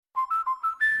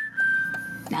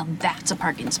Now that's a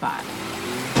parking spot.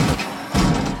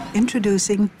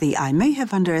 Introducing the I may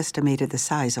have underestimated the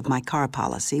size of my car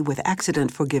policy with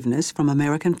accident forgiveness from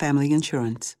American Family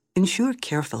Insurance. Insure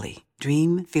carefully.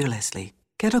 Dream fearlessly.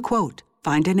 Get a quote.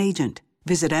 Find an agent.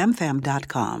 Visit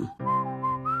amfam.com.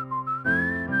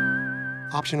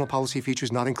 Optional policy features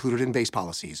not included in base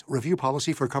policies. Review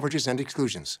policy for coverages and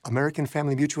exclusions. American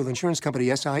Family Mutual Insurance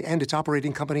Company, SI, and its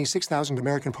operating company, 6000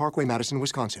 American Parkway, Madison,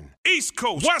 Wisconsin. East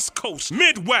Coast, West Coast,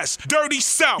 Midwest, Dirty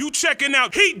South. You checking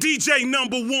out Heat DJ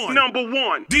number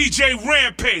one, DJ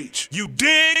Rampage. You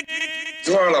dig?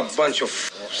 You're all a bunch of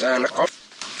f***s, and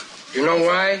you know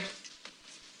why?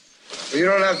 You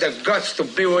don't have the guts to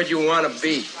be what you want to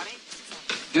be.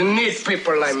 You need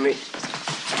people like me.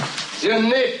 You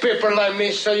need people like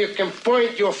me so you can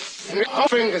point your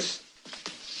fingers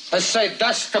and say,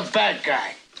 that's the bad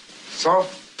guy. So,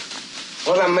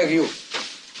 what'll I make you?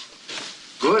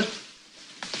 Good?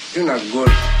 You're not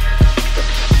good.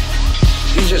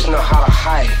 You just know how to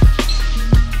hide,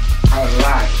 how to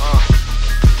lie.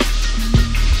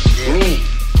 Me,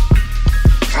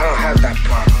 I don't have that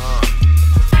problem.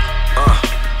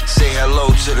 Say hello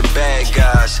to the bad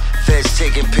guys. Feds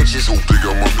taking pictures. Don't think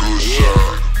I'm a good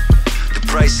side. The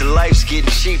price of life's getting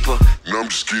cheaper. And I'm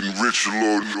just getting richer,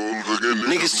 Lord.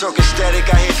 Niggas talking static,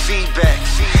 I hear feedback.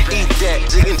 Eat that.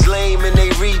 Niggas lame and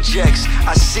they rejects.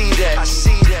 I see that.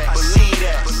 Believe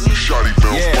that. Shotty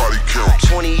bounce, body count.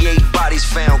 28 bodies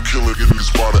found. Killer getting this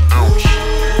by the ounce.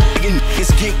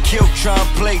 Niggas get killed trying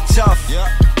to play tough.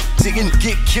 Niggas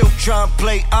get killed trying to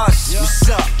play us. What's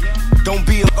up? Don't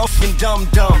be a effing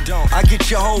dum-dum. I get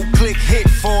your whole clique hit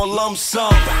for a lump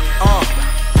sum.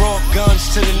 Brought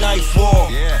guns to the knife war.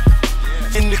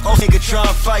 And the nigga try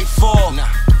and fight for.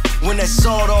 When that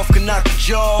sword off can knock your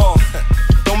jaw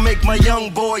off. Don't make my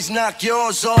young boys knock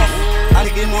yours off. I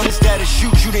didn't want that'll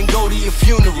shoot you, then go to your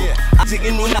funeral. I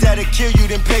didn't want that'll kill you,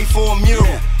 then pay for a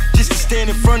mural. Just to stand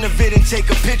in front of it and take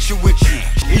a picture with you.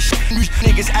 It's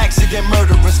niggas accident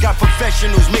murderers. Got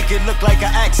professionals make it look like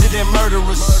an accident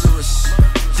murderers.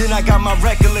 Then I got my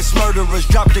reckless murderers.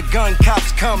 Drop the gun,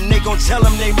 cops come, they gon' tell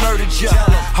them they murdered ya.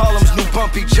 Harlem's new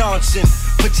Bumpy Johnson,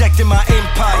 protecting my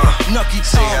empire. Nucky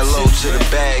Thompson. Say hello to the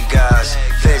bad guys.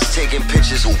 Feds taking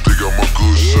pictures. Don't think I'm a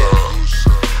good side.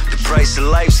 The price of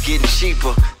life's getting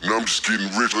cheaper. And I'm just getting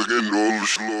rich again, all the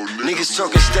slow niggas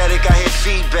talking static, I hear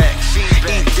feedback.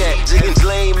 Eat that. Niggas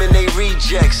lame and they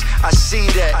rejects. I see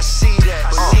that.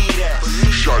 Believe that.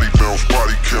 Shotty bounce,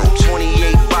 body count.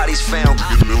 28 bodies found.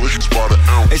 Getting delicious by the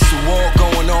ounce. It's a war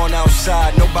going on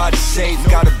outside. Nobody's safe.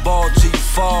 Gotta ball till you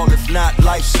fall. If not,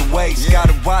 life's a waste.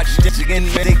 Gotta watch this again.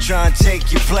 They try and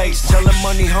take your place. Tell them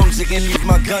money homes again. Leave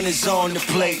my gun is on the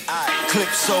plate. Clip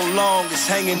so long, it's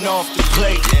hanging off the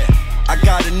plate. I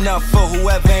got enough for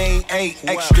whoever ain't ate.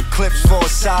 Extra clips for a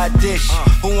side dish.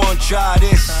 Who wanna try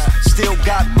this? Still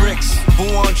got bricks.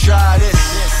 Who wanna try this?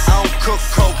 I don't cook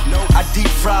coke, I deep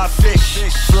fry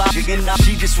fish. Fly chicken,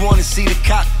 she just wanna see the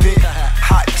cockpit.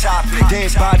 Hot topic,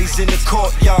 dead bodies in the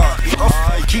courtyard.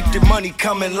 Keep the money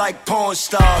coming like porn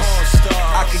stars.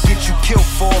 I could get you killed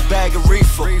for a bag of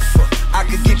reefer. I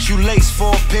could get you laced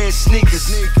for a pair of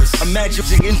sneakers. Imagine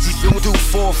what do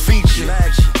for a feature.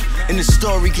 And the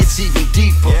story gets even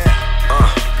deeper.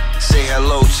 Say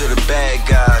hello to the bad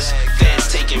guys. Fans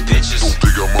taking pictures. Don't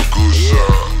think I'm a good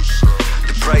side.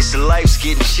 The price of life's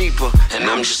getting cheaper. And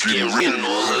I'm just getting rid of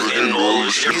all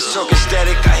the shit. Niggas talking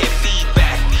static, I hear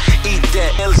feedback. Eat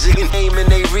that. L's and aim and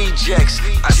they rejects.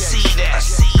 I see that.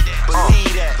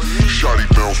 Believe that. Shotty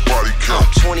bounce, body count.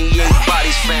 28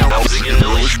 bodies found. Now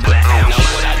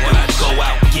what I do, go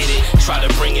out, get it, try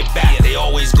to bring it back. They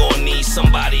always gonna need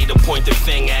somebody to point the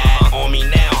finger at. On me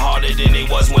now, harder than it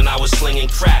was when I was slinging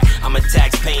crack. I'm a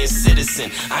tax-paying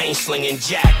citizen, I ain't slinging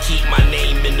jack. Keep my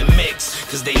name in the mix,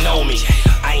 cause they know me.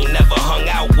 I ain't never hung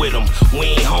out with them,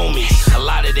 we ain't homies. A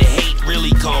lot of the hate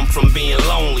really come from being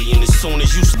lonely. And as soon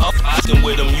as you up asking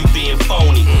with them, you being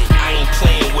phony. I ain't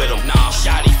playing with them, nah.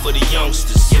 Shotty for the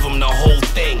youngsters, give them the whole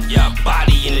thing.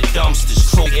 Body in the dumpsters,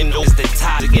 croaking those that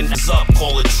tie again up,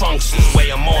 call it trunksters.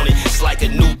 Way I'm on it, it's like a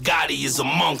new Gotti is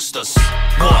amongst us.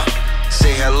 What?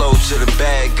 Say hello to the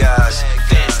bad guys.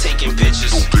 Fans taking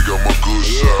pictures. Don't think I'm a good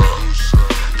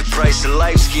side. The price of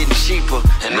life's getting cheaper.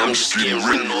 And I'm just getting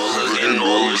rid of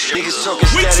all the shit. Niggas talking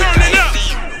static,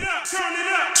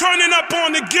 Turning up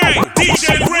on the game.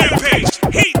 DJ Rampage,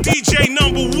 Heat DJ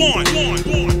number one.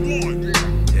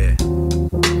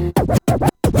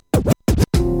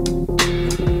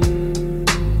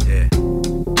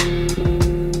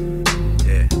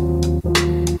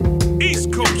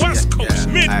 East Coast, West Coast,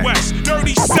 Midwest,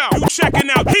 Dirty South. You checking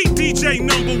out Heat DJ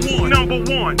number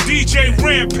one. DJ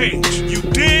Rampage. You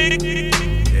dig?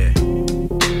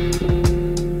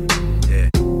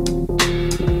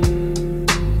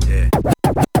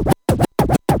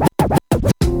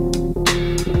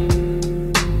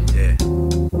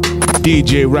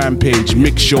 DJ Rampage,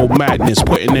 MixShowMadness,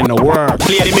 putting in the work.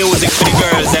 Play the music for the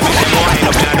girls that make them wind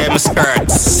up in them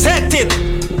skirts. Set it!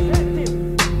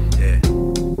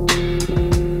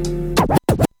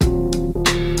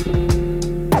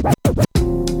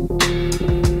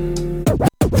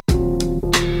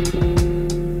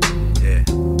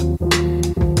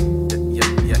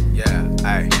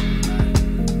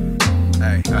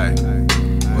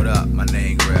 What up? My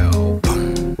name Rel.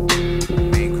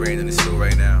 Main grain in the store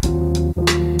right now.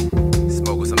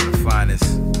 Smoking some of the finest.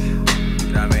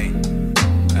 You know what I mean?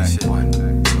 Hey, 1,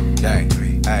 2,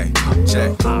 3, hey,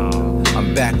 check.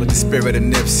 I'm back with the spirit of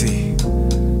Nipsey.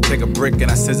 Take a brick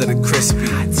and I sizzle the crispy.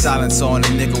 Silence on the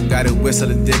nickel, got it whistle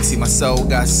the Dixie. My soul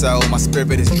got soul, my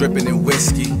spirit is dripping in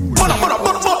whiskey.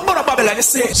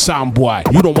 Soundboy,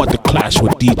 you don't want to clash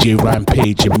with DJ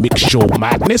Rampage and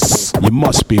MixShowMadness? You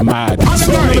must be mad.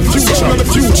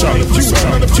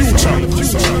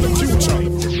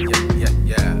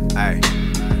 Yeah, hey.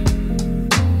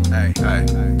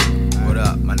 What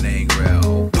up? My name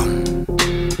Rel.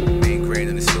 Main grain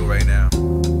in the store right now.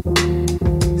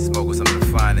 Smoking some of the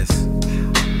finest.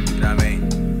 You know what I mean?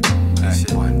 Hey,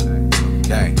 1,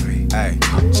 2, 3, hey,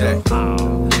 check.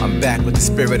 I'm back with the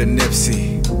spirit of Nipsey.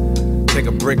 Take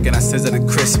a brick and I sizzle the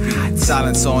crispy.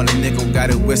 Silence on the nickel, got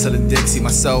it whistle the Dixie. My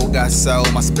soul got soul,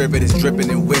 my spirit is dripping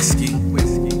in whiskey.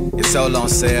 It's all on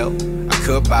sale, I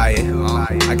could buy it.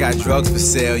 I got drugs for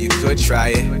sale, you could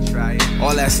try it.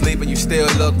 All that sleeping, you still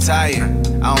look tired.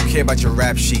 I don't care about your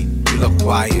rap sheet, you look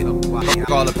quiet.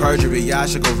 Call it perjury, y'all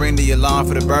should go ring the alarm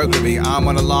for the burglary. I'm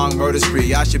on a long murder spree,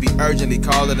 y'all should be urgently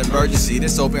call it emergency.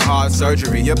 This open heart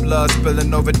surgery, your blood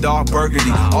spilling over dark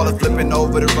burgundy. All the flipping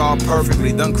over the raw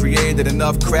perfectly. Done created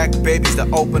enough crack babies to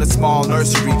open a small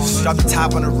nursery. Drop the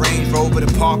top on the Range Rover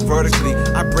to park vertically.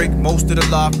 I break most of the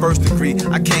law first degree.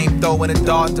 I came throwing a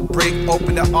dart to break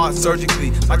open the art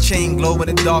surgically. My chain glow in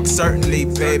the dark certainly,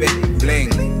 baby.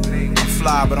 Bling.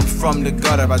 Fly, but I'm from the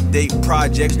gutter. I date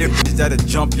projects, bitches that'll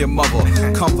jump your mother.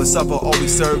 Come for supper,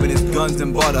 always serving his guns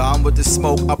and butter. I'm with the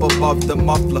smoke up above the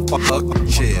muffler, fuck,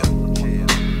 chill.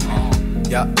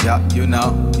 Yeah, you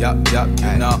know, you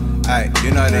know. Hey, you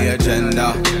know the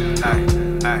agenda.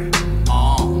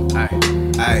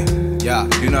 Hey, yeah,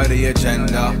 you know the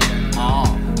agenda.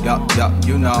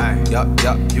 You know,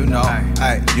 you know.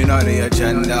 Hey, you know the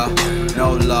agenda.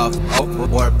 No love,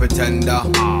 or pretender.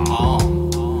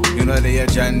 You know the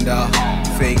agenda.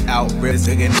 Fake out, risk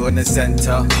in the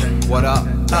center. What up?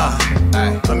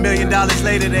 $1 million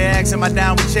later, they ask, am I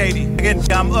down with Shady? Again,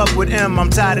 I'm up with M, I'm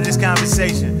tired of this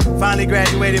conversation. Finally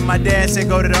graduated, my dad said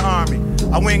go to the army.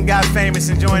 I went and got famous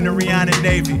and joined the Rihanna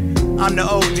Navy. I'm the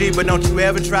OG, but don't you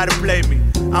ever try to play me.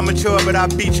 I'm mature, but I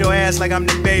beat your ass like I'm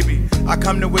the baby. I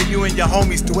come to where you and your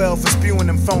homies dwell for spewing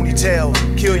them phony tales.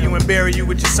 Kill you and bury you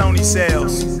with your Sony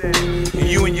sales. And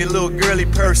you and your little girly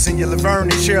person, your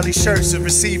Laverne and Shirley shirts are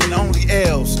receiving only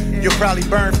L's. You'll probably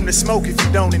burn from the smoke if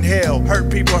you don't inhale. Hurt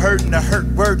people hurting the hurt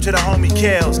word to the homie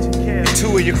Kels. And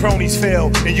 2 of your cronies fell,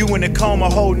 and you in a coma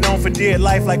holding on for dear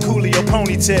life like Coolio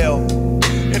ponytail.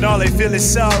 And all they feel is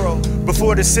sorrow.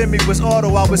 Before the semi was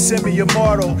auto, I was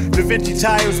semi-immortal. Da Vinci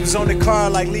tires was on the car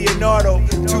like Leonardo.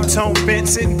 Two-tone bent,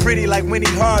 sitting pretty like Winnie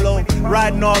Harlow.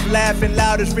 Riding off laughing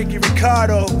loud as Ricky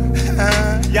Ricardo.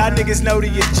 Y'all niggas know the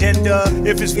agenda.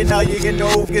 If it's you know, you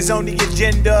know it's on the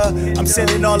agenda. I'm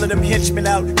sending all of them henchmen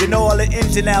out. You know all the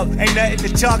ins and out. Ain't nothing to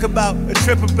talk about, a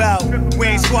trip about. We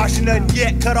ain't squashing nothing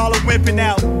yet, cut all the wimping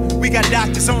out. We got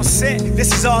doctors on set,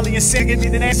 this is all the singing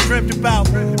and ain't dreamt about.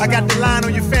 I got the line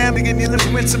on your family and your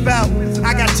influence about.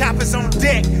 I got choppers on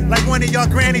deck, like one of y'all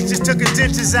grannies just took her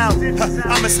dentures out.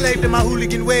 I'm a slave to my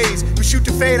hooligan ways. We shoot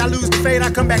the fade, I lose the fade,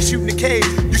 I come back shooting the cage.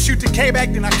 You shoot the K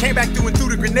back, then I came back through and through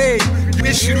the grenade. You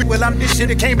been shooting, well I'm this shit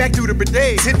that came back through the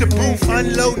brigades. Hit the booth,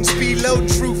 unloading, speed loading,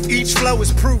 truth. Each flow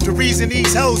is proof. The reason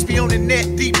these hoes be on the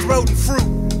net, deep throating fruit.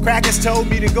 Crackers told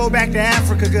me to go back to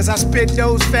Africa, cause I spit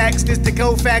those facts, this the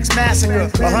Kofax massacre.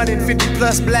 150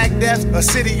 plus black deaths, a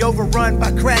city overrun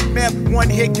by crack meth. One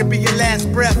hit could be your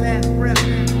last breath.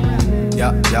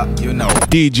 Yeah, you know.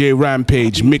 DJ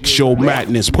Rampage,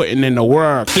 MixShowMadness, putting in the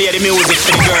work. Play the music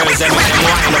for the girls and make them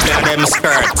wind up in them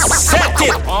skirts. Set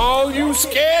it! All you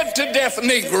scared to death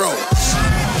Negroes.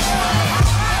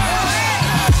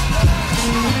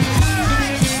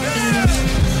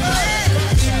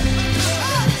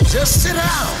 Just sit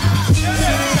down.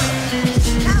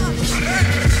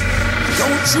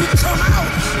 Don't you come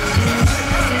out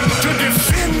to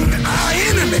defend our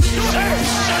enemy.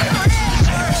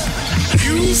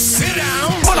 You sit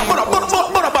down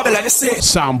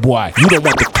Soundboy, you don't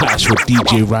want to clash with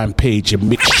DJ Rampage and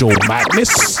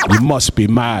MixShowMadness. You must be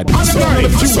mad. All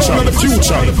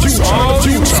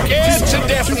you scared to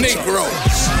death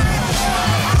Negroes.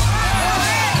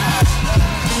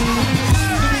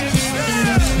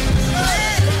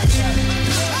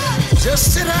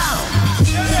 Just sit down.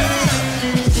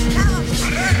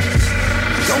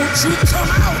 Don't you come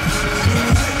out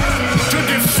to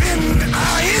defend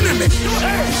our enemy.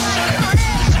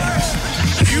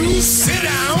 You sit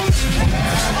down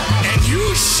and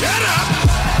you shut up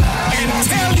and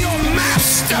tell your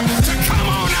master to come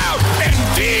on out and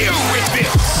deal with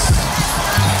this.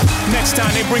 Next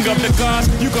time they bring up the guns,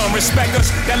 you gon' respect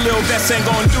us. That little vest ain't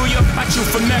gon' do ya. I chew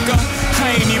for Mecca.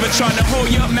 I ain't even tryna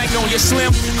hold ya. Magnolia Slim.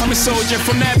 I'm a soldier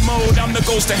from that mode. I'm the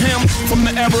ghost of him. From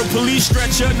the era of police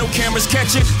stretcher, no cameras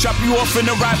catch it. Drop you off in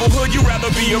the rival hood, you'd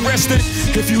rather be arrested.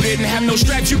 If you didn't have no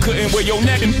straps, you couldn't wear your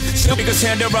neck. And still niggas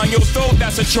hand around your throat,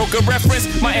 that's a choker reference.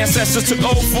 My ancestors took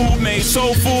old food, made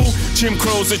soul food. Jim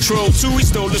Crow's a troll too, he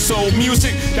stole the soul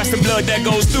music. That's the blood that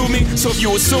goes through me. So if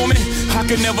you assuming I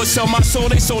could never sell my soul,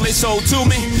 they sold their soul to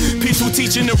me. Peaceful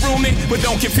teaching to rule me, but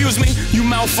don't confuse me. You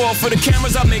mouth fall for the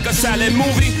cameras, I make a silent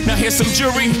movie. Now here's some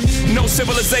jury. No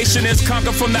civilization is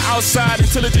conquered from the outside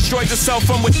until it destroys itself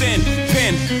from within.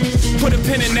 Pin, put a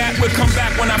pin in that, we'll come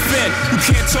back when I fin. You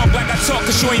can't talk like I talk,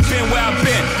 cause you ain't been where I've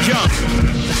been. Young.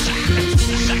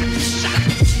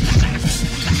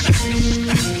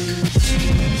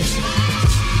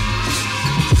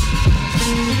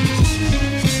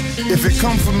 If it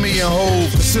come from me and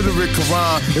Hov, consider it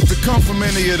Quran. If it come from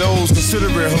any of those, consider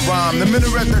it haram. The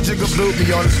minaret that Jigga blew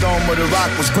me on the dome of the rock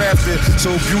was crafted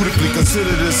so beautifully,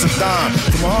 considered it Saddam.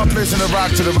 From a hard place in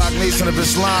Iraq to the rock nation of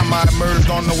Islam, I emerged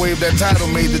on the wave that title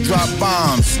made to drop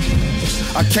bombs.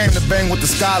 I came to bang with the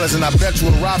scholars, and I bet you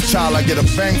a Rothschild I get a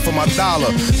bang for my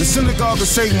dollar. The synagogue of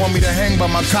Satan want me to hang by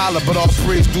my collar, but all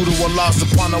praise due to Allah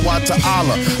subhanahu wa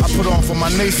ta'ala. I put on for my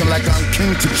nation like I'm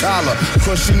King T'Challa,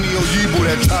 crushing the Oyibo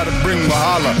that try to bring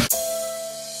Wahala.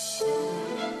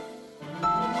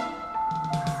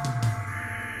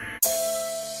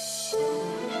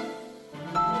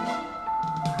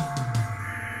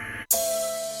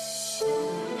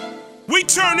 We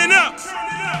turning up.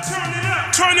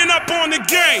 Turning up on the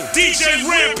game. DJ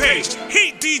Rampage.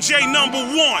 Heat DJ number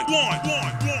one.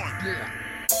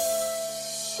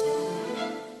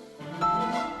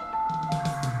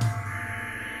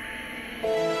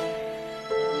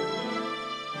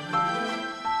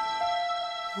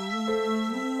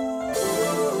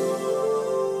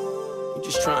 You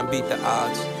just try and beat the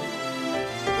odds.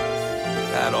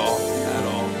 At all.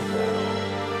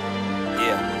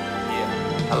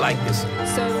 Yeah. I like this.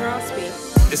 So Rossby.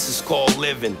 This is called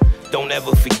living. Don't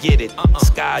ever forget it.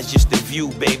 Sky's just the view,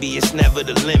 baby. It's never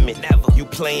the limit. You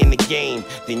playing the game,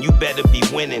 then you better be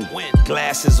winning.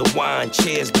 Glasses of wine,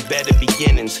 cheers, the better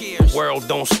beginnings. World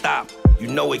don't stop. You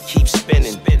know it keeps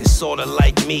spinning. It's sorta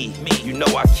like me. You know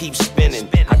I keep spinning.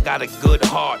 I got a good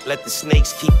heart. Let the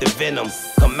snakes keep the venom.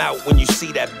 Come out when you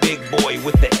see that big boy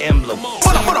with the emblem.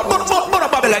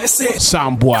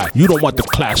 Soundboy, you don't want to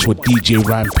clash with DJ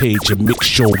Rampage and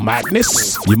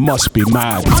MixShowMadness. You must be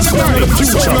mad.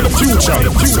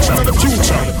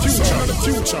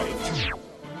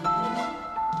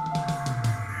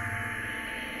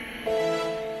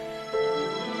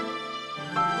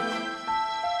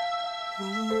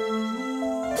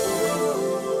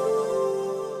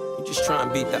 You just try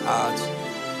and beat the odds.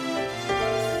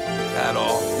 At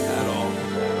all.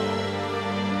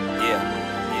 Yeah.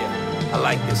 I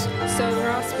like this. So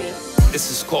Rossby. This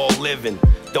is called living.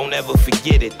 Don't ever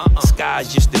forget it.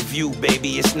 Sky's just the view,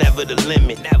 baby. It's never the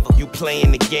limit. You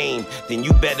playing the game, then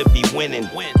you better be winning.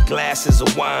 Glasses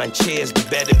of wine, cheers, the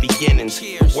better beginnings.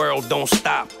 World don't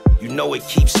stop. You know it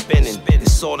keeps spinning.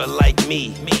 It's sorta like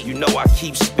me. You know I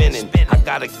keep spinning. I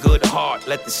got a good heart.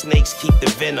 Let the snakes keep the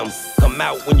venom. Come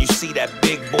out when you see that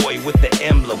big boy with the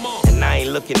emblem. And I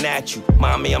ain't looking at you,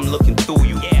 mommy, I'm looking through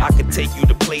you. I could take you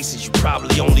to places you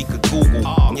probably only could Google.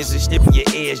 You're just dipping your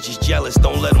ears, just jealous,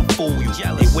 don't let them fool you.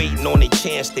 They waiting on their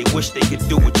chance, they wish they could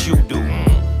do what you do.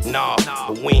 Nah,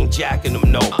 but we ain't jacking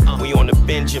them, no. We on the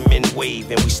Benjamin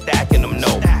wave and we stacking them,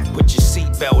 no. Put your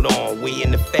seatbelt on, we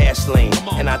in the fast lane.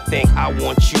 And I think I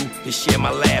want you to share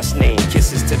my last name.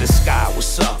 Kisses to the sky,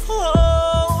 what's up?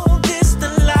 Oh, this the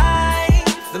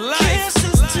life. The life.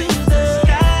 Kisses to the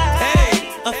sky. Hey.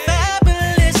 A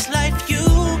fabulous life you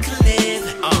can live.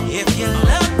 If you're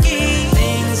lucky,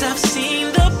 things I've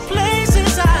seen, the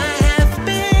places I have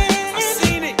been. I've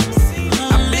seen it.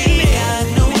 I've been there. I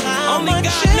know how Only much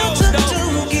God knows, shelter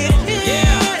though. to get here.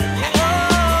 Yeah.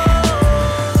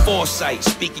 sight.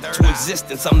 Speaking to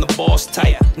existence, I'm the boss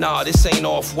type. Nah, this ain't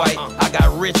off-white. I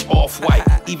got rich off-white.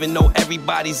 Even though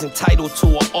everybody's entitled to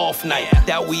an off night.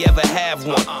 Doubt we ever have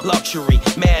one. Luxury,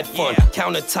 mad fun.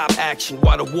 Countertop action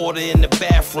while the water in the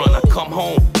bath run. I come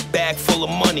home, bag full of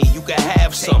money. You can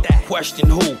have some. Question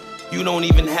who? You don't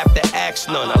even have to ask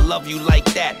none. I love you like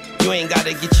that. You ain't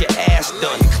gotta get your ass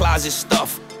done. Closet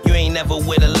stuff. You ain't never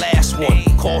with the last one.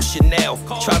 Call Chanel,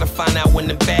 try to find out when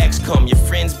the bags come. Your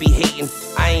friends be hating,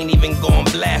 I ain't even gon'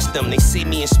 blast them. They see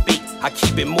me and speak, I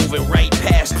keep it moving right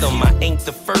past them. I ain't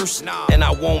the first, and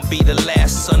I won't be the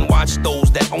last. Son, watch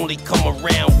those that only come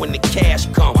around when the cash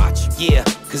come. Yeah,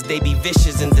 cause they be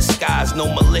vicious in disguise. No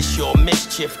militia or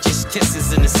mischief, just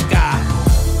kisses in the sky.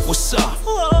 What's up?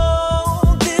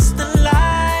 Whoa, this the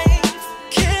life.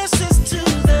 Kisses to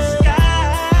the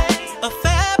sky. A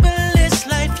fabulous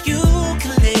life you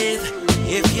can live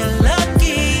if you're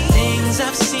lucky. Things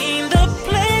I've seen, the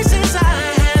places I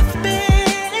have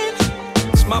been.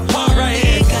 It's my part right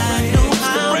here. God knows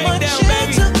how much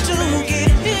it took to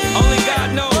get here. Only God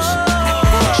knows.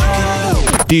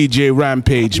 DJ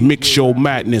Rampage,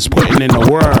 MixShowMadness, putting in the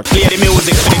work. Play the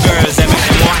music for the girls and make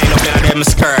them wind up in them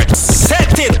skirts.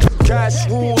 Set it! Cash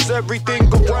rules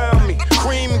everything around me.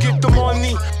 Cream, get the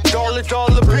money. Dollar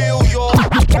bill, y'all.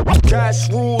 Cash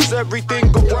rules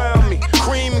everything around me.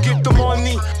 Cream, get the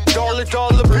money. Dollar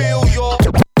bill, y'all.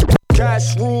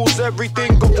 Cash rules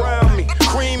everything around me.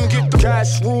 Cream, get the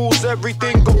cash rules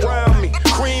everything around me.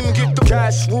 Cream, get the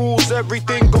cash rules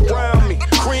everything around me.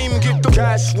 Cream, get the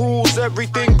cash rules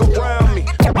everything around me.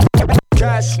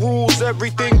 Cash rules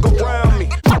everything around me.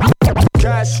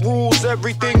 Cash rules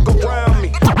everything around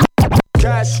me.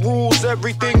 Cash rules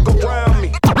everything around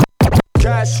me.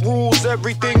 Cash rules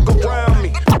everything around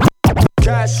me.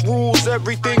 Cash rules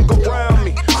everything around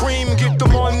me. Cream, get the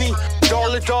money.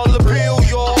 Dollar bill,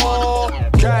 y'all.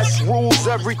 Cash rules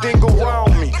everything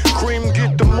around me. Cream,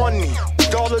 get the money.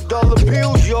 Dollar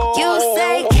bill, y'all. You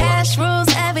say cash rules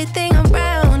everything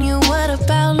around you. What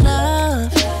about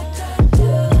love?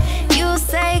 You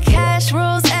say cash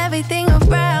rules everything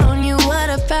around you. What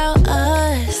about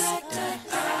us?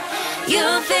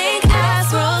 You think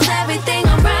ass rules everything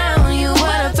around you.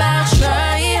 What about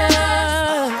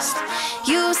trust?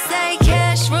 You say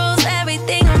cash rules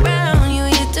everything around you.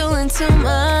 You're doing too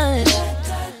much,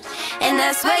 and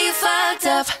that's where you fucked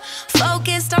up.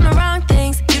 Focused on the wrong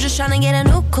things. You just tryna get a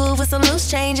new coupe with some loose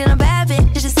change and a bad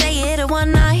bitch. Just say it in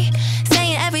one night,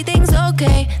 saying everything's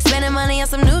okay. Spending money on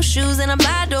some new shoes and a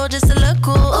bottle just to look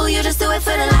cool. Ooh, you just do it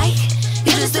for the light.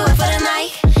 You just do it for the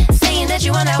night. Saying that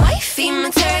you want that wifey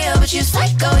material, but you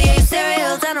psycho, yeah, you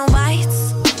cereal down on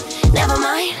whites. Never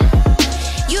mind,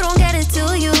 you don't get it, do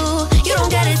you? You don't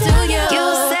get it, do you? You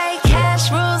say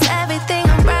cash rules everything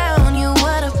around you.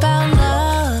 What about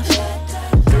love?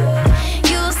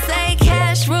 You say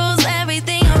cash rules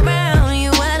everything around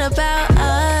you. What about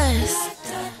us?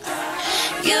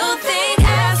 You think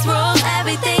ass rules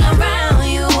everything around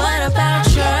you. What about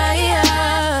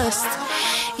trust?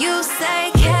 You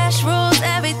say cash rules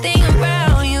everything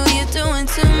around you. You're doing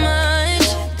too much,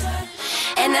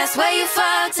 and that's where you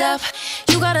fucked up.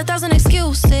 You got 1,000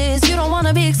 excuses. You don't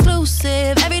wanna be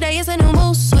exclusive. Every day is a new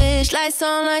mood switch. Lights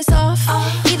on, lights off.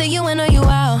 Either you in or you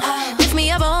out. Lift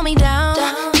me up or hold me down.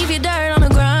 Leave your dirt on the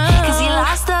ground. Cause you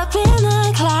lost up in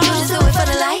the clouds. You just do it for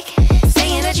the like.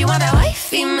 Saying that you want that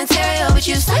wifey material, but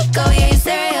you psycho, yeah, you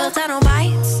cereal down on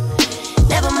bites.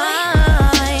 Never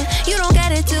mind, you don't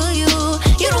get it, do you?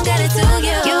 You don't get it, do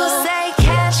you? You say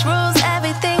cash rules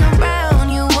everything around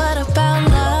you. What about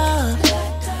love?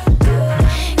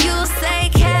 You say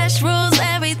cash rules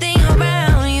everything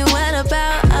around you. What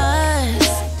about us?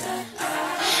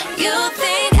 You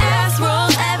think ass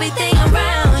rules everything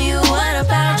around you. What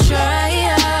about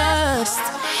trust?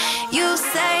 You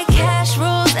say cash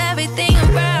rules everything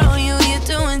around you. You're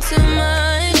doing too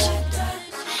much,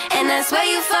 and that's where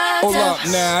you fucked up. Hold up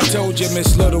now, I told you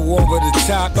Miss Little over the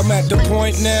top. I'm at the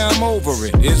point now, I'm over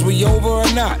it. Is we over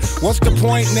or not? What's the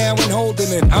point now in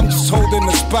holding it? I'm just holding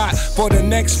the spot for the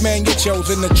next man you're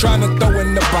chosen to trying to throw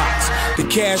in the box. The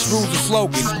cash rules the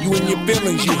slogan, you and your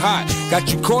feelings, you hot.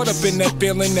 Got you caught up in that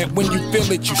feeling that when you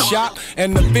feel it, you shock.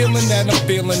 And the feeling that I'm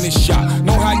feeling is shock.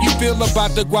 Know how you feel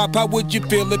about the guap, how would you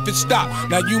feel if it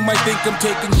stopped? Now you might think I'm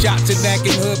taking shots and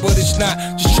acting hood, but it's not.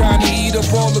 Just trying to eat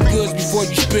up all the goods before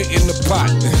you spit in the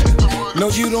pot. No,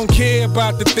 you don't care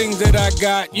about the things that I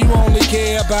got. You only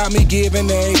care about me giving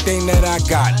everything that I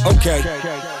got. Okay.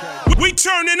 We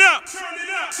turning up.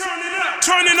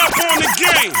 Turning up on the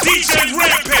game. DJ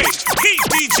Rampage. Heat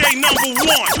DJ number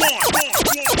one.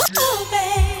 Ooh,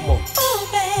 babe. Ooh,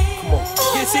 babe. Come on.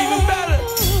 Gets even better.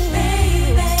 Ooh,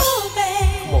 babe. Ooh,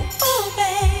 babe. Ooh,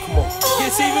 babe.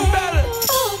 Gets even better.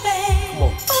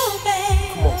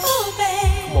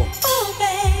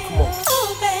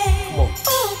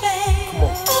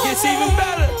 Gets even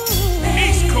better.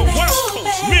 East Coast, West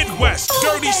Coast, Midwest,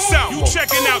 Dirty South. You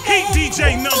checking out Heat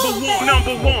DJ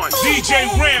number one, DJ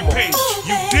Rampage.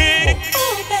 You dig?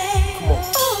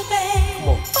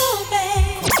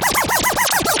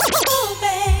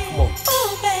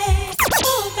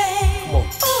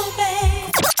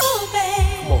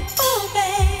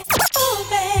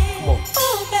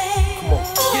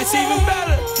 Gets even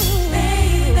better.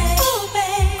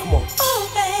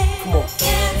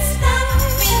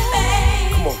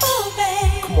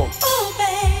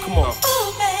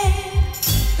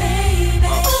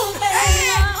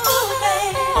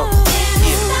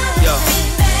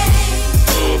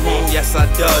 Yes, I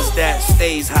does that,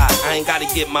 stays hot. I ain't gotta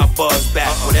get my buzz back.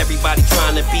 What everybody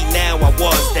trying to be now, I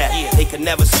was that. They could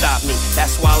never stop me,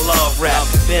 that's why I love rap.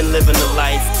 Been living the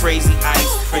life, crazy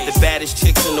ice. With the baddest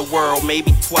chicks in the world,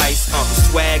 maybe twice. The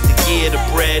swag, the gear, the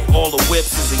bread, all the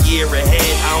whips is a year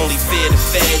ahead. I only fear the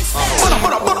feds.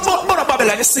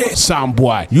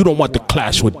 Soundboy, you don't want to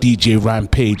clash with DJ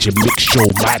Rampage and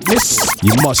MixShowMadness?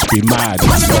 You must be mad.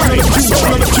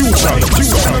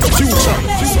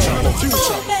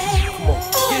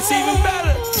 Gets even better.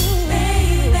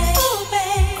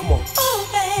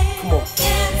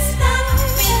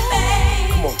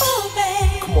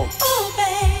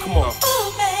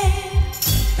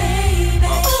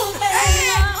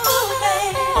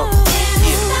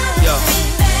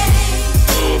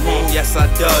 Yes, I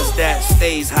does that,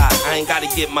 stays hot. I ain't gotta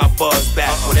get my buzz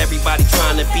back. What everybody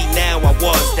trying to be now, I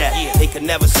was that. They could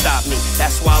never stop me,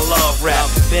 that's why I love rap.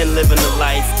 Been living the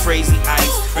life, crazy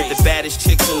ice. With the baddest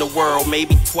chicks in the world,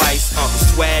 maybe twice. The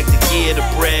swag, the gear, the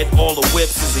bread, all the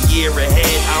whips is a year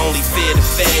ahead. I only fear the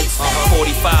feds.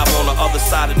 45 on the other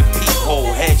side of the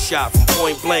peephole. Headshot from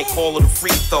point blank, call it a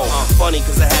free throw. Funny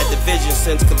cause I had the vision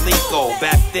since Coleco.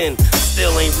 Back then,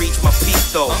 still ain't reached my peak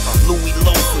though. Louis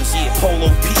loafers, Polo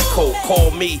Pico.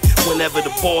 Call me whenever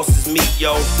the bosses meet,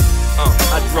 yo.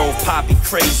 I drove Poppy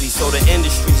crazy, so the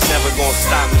industry's never gonna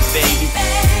stop me, baby. You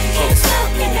can't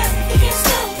stop me now, you can't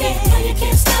stop me. No, you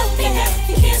can't stop me now,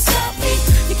 you can't stop me.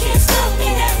 You can't stop me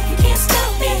now, you can't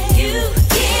stop me. You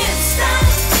can't stop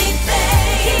me, baby.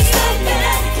 You can't stop me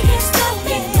now, you can't stop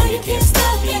me. No, you can't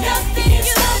stop me now, you can't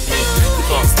stop me. You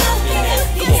can't stop me now,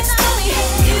 you can't stop me.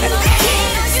 You can't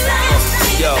stop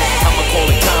me. Yo, I'ma call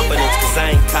it confidence, cause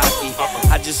I ain't cocky.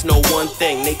 I just know one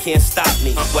thing, they can't stop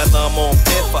me. Whether I'm on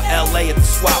Fifth or LA at the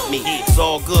swap meet, it's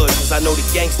all good, cause I know the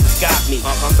gangsters got me.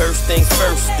 First things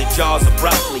first, the jars of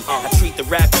broccoli. I treat the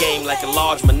rap game like a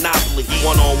large monopoly.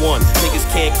 One-on-one, niggas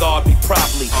can't guard me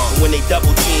properly. And when they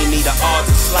double team me, the odds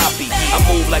are sloppy. I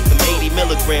move like them 80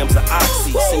 milligrams of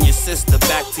oxy. Send your sister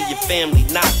back to your family,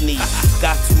 not me.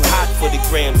 Got too hot for the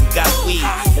grams, he got weed.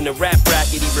 In the rap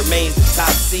bracket, he remains the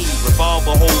top seed.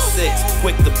 Revolver hold 6,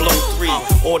 quick to blow 3.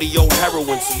 Audio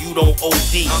heroin, so you don't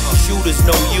OD. Shooters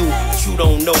know you, but you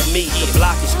don't know me. The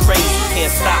block is crazy,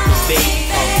 can't stop me, baby. You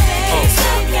can't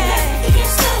stop me now, you can't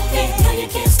stop me. No, you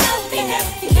can't stop me now,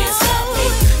 you can't stop me.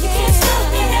 You can't stop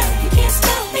me now, you can't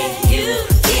stop me. You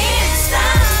can't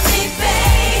stop me,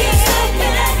 baby. You can't stop me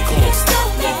now, you can't stop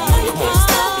me. No, you can't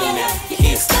stop me now, you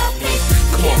can't stop me.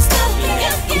 You can't stop me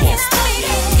now, you can't stop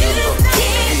me. You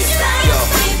can't stop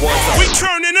me. We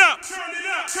turning up.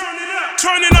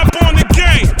 Turning up on the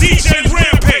game. DJ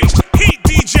Rampage, Heat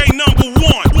DJ number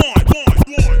one.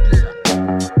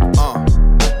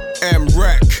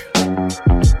 M-Rec.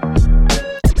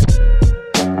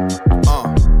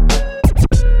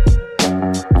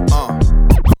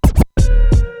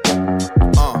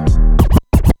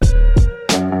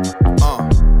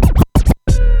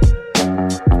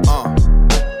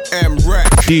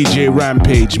 DJ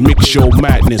Rampage,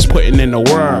 MixShowMadness, putting in the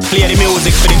work. Play the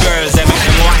music for the girls that make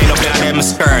them wind up in them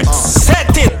skirts.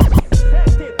 Set it!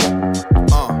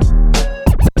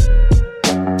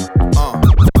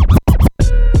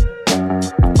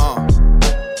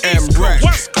 M-Rec.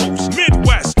 West Coast,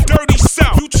 Midwest, Dirty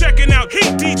South. You checking out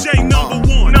Heat DJ number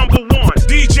one.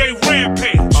 DJ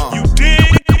Rampage. You dig?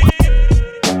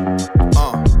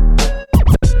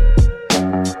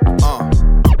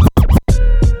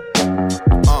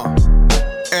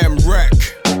 M-Rec.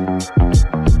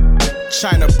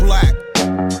 China Black.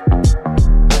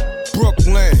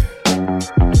 Brooklyn.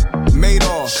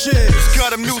 Madoff. Shit.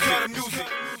 Got him music.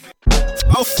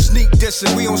 Oh, sneak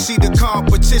dissing, we don't see the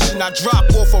competition. I drop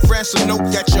off a ransom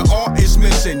note that your art is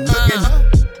missing.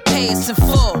 Pay us in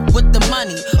full with the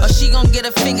money, or she gon' get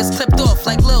her fingers clipped off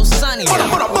like Lil Sonny.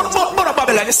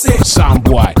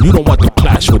 Soundboy, you don't want to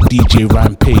clash with DJ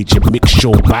Rampage and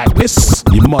MixShowMadness.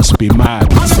 You must be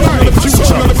mad.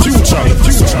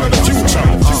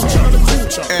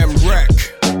 M-Rec,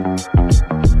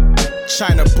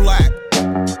 China Black,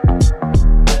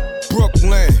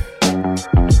 Brooklyn,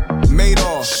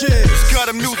 Madoff. Shit, it's got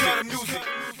a music.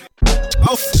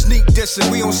 Oh, sneak dissing,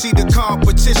 we don't see the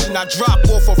competition. I drop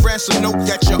off a ransom note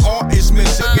that your art is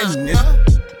missing.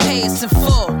 Pay us in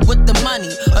full with the money,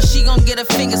 or she gon' get her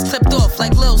fingers clipped off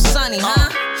like Lil Sonny, huh?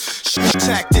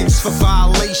 Tactics for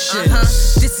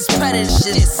violations. This is predator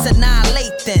shit,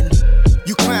 annihilate then.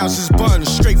 You clowns is buns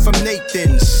straight from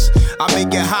Nathan's. I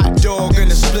make a hot dog in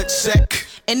a split sec.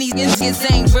 And these niggas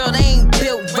ain't real, they ain't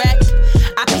built wreck.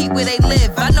 I peep where they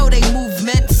live, I know they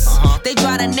movements. They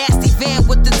drive a nasty van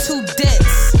with the 2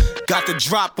 dents. Got the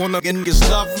drop on the niggas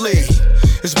lovely.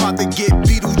 It's about to get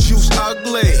Beetlejuice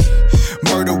ugly.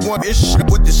 Murder one ish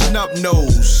with the snub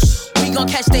nose. We gon'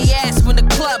 catch they ass when the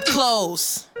club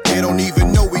close. They don't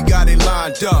even know we got it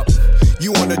lined up.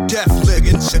 You on a death leg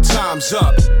and your time's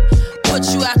up. Put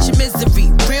you out your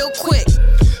misery real quick.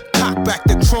 Cock back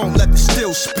the chrome, let the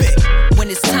steel spit. When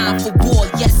it's time for war,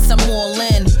 yes, I'm all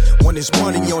in. When there's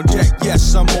money on deck,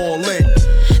 yes, I'm all in.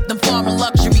 Them foreign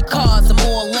luxury cars, I'm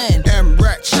all in.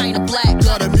 M-Rec, China Black,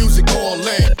 got the music all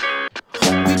in.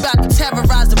 We bout to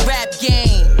terrorize the rap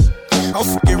game. I'll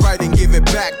fucking right and give it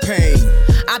back pain.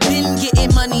 I been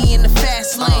getting money in the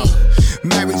fast lane.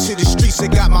 Married to the streets, they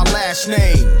got my last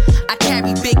name. I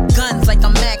carry big guns like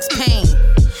I'm Max Payne.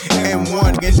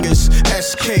 M1 niggas,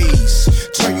 SKs.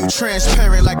 Turn you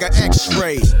transparent like an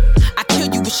X-ray. I kill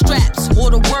you with straps or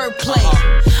the wordplay.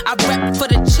 I rep for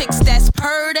the chicks that's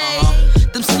per day.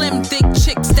 Them slim thick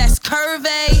chicks that's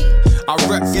curvy. I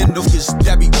rep your niggas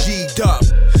that be G'd up.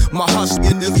 My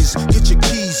hustling niggas, get your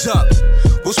keys up.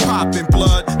 What's poppin',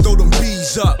 blood? Throw them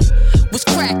B's up. What's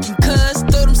crackin', cuz?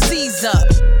 Throw them C's up.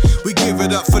 We give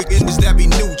it up for the niggas that be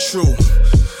neutral.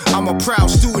 I'm a proud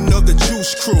student of the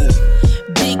Juice Crew.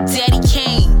 Big Daddy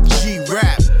Kane,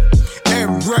 G-Rap,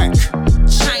 M-Rec,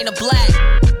 China Black.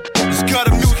 It's got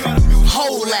a music.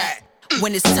 Hold that.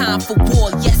 When it's time for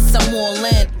war, yes, I'm all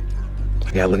in.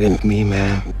 Yeah, look at me,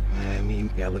 man.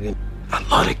 Yeah, look at. I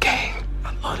love the game.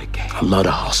 I love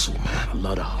the hustle, man.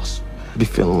 I be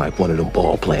feeling like one of them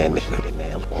ball playing niggas,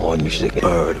 man. On you should get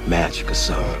bird, magic or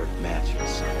something.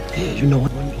 Yeah, you know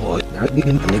what? Boy, a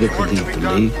nigga could leave to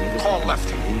leave.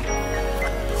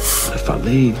 But if I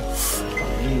leave,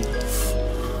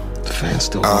 the fans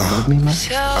still love me, man.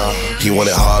 He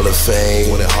wanted Hall of Fame,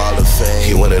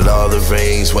 He wanted all the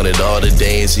rings, wanted all the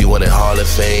days. He wanted Hall of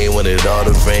Fame, wanted all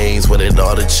the rings, wanted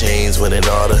all the chains, wanted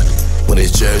all the. When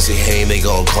his jersey hang, they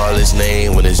gon' call his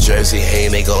name. When his jersey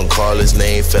hang, they gon' call his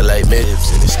name. Feel like Mitch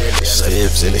and his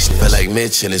slips and his feel like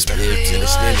Mitch and his slips and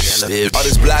his slips. All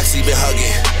these blocks he been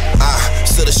hugging.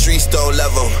 Still the streets don't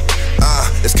love him.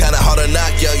 It's kinda hard to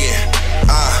knock youngin'.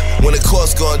 When the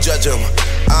court's gon' judge him.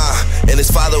 And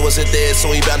his father wasn't there,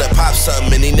 so he bound to pop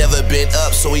something. And he never been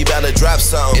up, so he bound to drop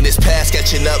something. In his past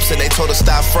catching ups, and they told her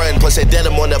stop frontin'. Plus they dead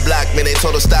him on the block, man, they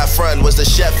told her stop frontin'. Was the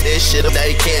chef this shit, now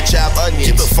he can't chop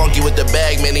onions. Keep it funky with the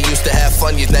bag, man, he used to have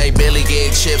Funyuns. Now he barely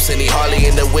getting chips, and he hardly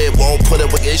in the whip. Won't put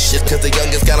up with this shit, cause the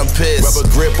youngest got him pissed. Rubber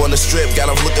grip on the strip, got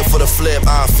him looking for the flip.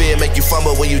 Fear make you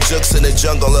fumble when you jukes in the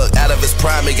jungle. Look, out of his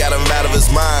prime, he got him out of his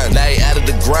mind. Now he out of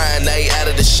the grind, now he out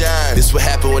of the shine. This what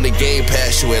happened when the game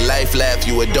passed you in life lap.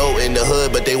 You adult in the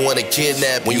hood, but they wanna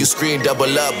kidnap. When you scream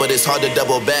double up, but it's hard to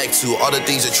double back to. All the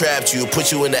things that trapped you,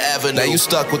 put you in the avenue. Now you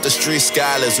stuck with the street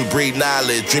scholars who breed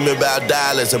knowledge, dreaming about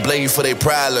dollars and blame you for their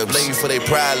problems. Blame you for their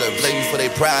problems. Blame you for their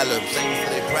problems. Blame you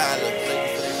for their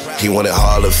problems. He wanted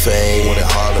Hall of Fame,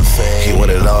 He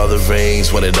wanted all the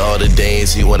rings, wanted all the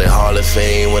days. He wanted Hall of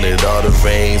Fame, wanted all the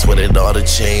rings, wanted all the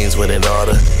chains, wanted all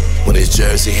the. When his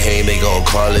jersey hang, they gon'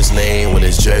 call his name. When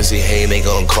his jersey hang, they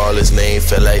gon' call his name.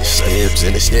 Feel like slips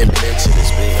in his snip.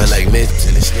 Feel like mitts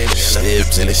in his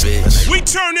slips in his snip. We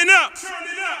turning up.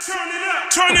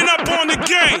 Turning up on the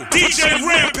game. DJ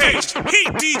Rampage. He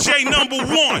DJ number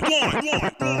one.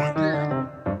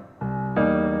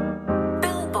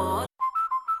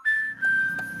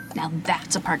 Now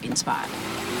that's a parking spot.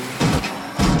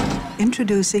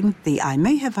 Introducing the I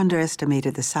may have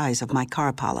underestimated the size of my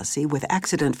car policy with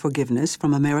accident forgiveness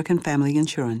from American Family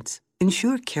Insurance.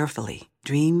 Insure carefully.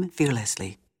 Dream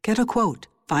fearlessly. Get a quote.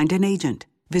 Find an agent.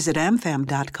 Visit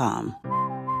amfam.com.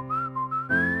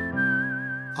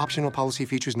 Optional policy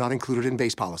features not included in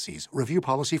base policies. Review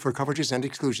policy for coverages and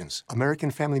exclusions.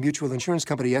 American Family Mutual Insurance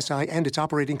Company, SI, and its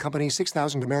operating company,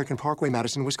 6000 American Parkway,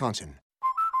 Madison, Wisconsin.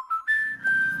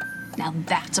 Now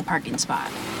that's a parking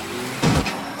spot.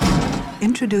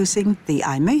 Introducing the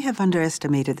I may have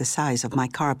underestimated the size of my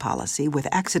car policy with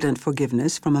accident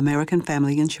forgiveness from American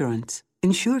Family Insurance.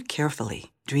 Insure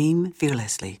carefully. Dream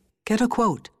fearlessly. Get a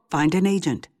quote. Find an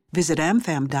agent. Visit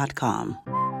amfam.com.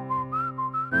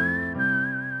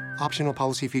 Optional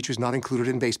policy features not included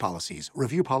in base policies.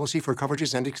 Review policy for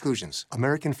coverages and exclusions.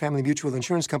 American Family Mutual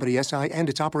Insurance Company, SI, and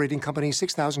its operating company,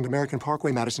 6000 American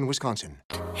Parkway, Madison, Wisconsin.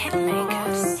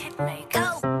 Hitmakers.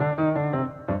 Hitmakers.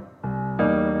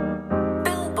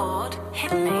 Billboard.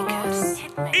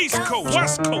 Hitmakers. East Coast,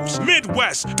 West Coast,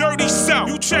 Midwest, Dirty South.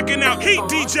 You checking out Heat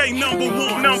DJ number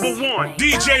one,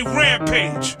 DJ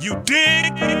Rampage. You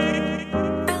dig?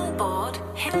 Billboard.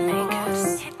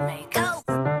 Hitmakers. Hitmakers.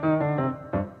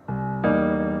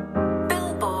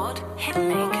 Billboard.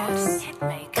 Hitmakers.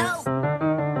 Hitmakers.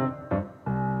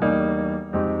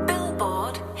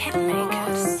 Billboard.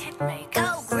 Hitmakers.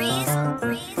 Hitmakers. Grease.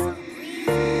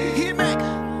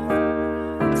 Hitmaker.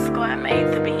 Square made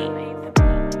the beat.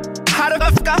 How the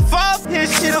fuck I fall for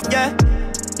this shit up, yeah?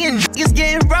 Niggas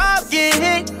getting robbed, getting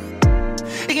hit.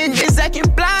 Niggas acting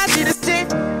blind to the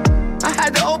shit. I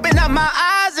had to open up my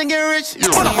eyes and get rich.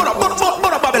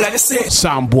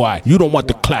 Soundboy, you don't want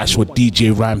to clash with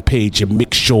DJ Rampage and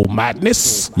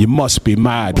MixShowMadness? You must be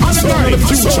mad. Billboard.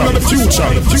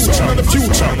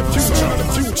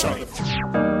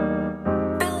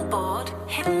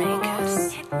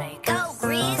 Hitmakers. Hitmakers.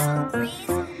 Grease.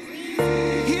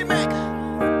 Hitmaker.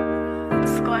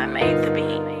 Square made the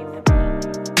beat.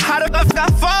 How the fuck I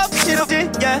fall for shit up,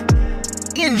 yeah?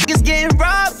 Niggas getting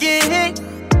robbed, getting hit.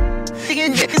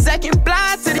 Niggas acting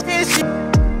blind to the shit.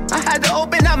 I had to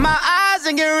open up my eyes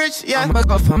and get rich, yeah. I'ma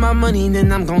go for my money,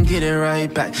 then I'm gon' get it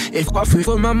right back. If I free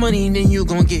for my money, then you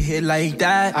gon' get hit like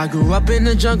that. I grew up in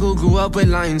the jungle, grew up with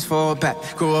lions for a pack.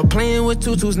 Grew up playing with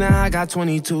tutus, now I got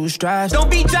 22 straps. Don't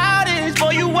be childish,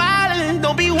 boy, you wildin',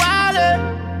 don't be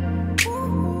wildin'.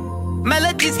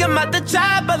 Melodies come out the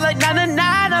chopper like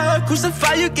 999.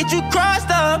 Crucify you, get you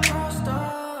crossed up.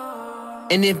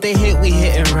 And if they hit, we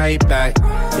hitting right back.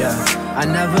 Yeah, I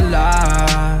never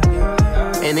lie.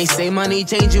 And they say money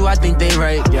change you, I think they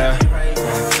right. Yeah,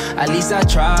 at least I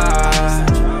try.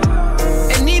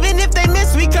 And even if they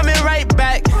miss, we coming right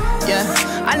back. Yeah,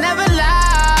 I never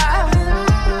lie.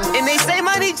 And they say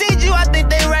money change you, I think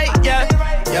they right. Yeah,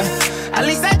 at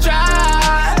least I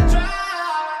try.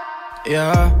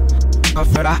 Yeah, I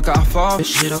feel like I fall this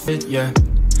shit up. Yeah,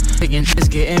 niggas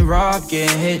getting robbed,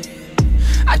 getting hit.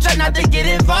 I try not to get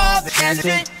involved in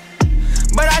shit,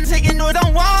 but I'm taking who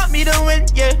don't want me to win,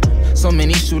 yeah. So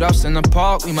many shootouts in the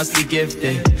park, we must be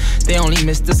gifted. They only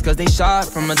missed us cause they shot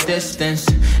from a distance,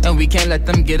 and we can't let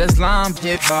them get us line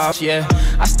hip-hop, yeah.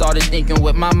 I started thinking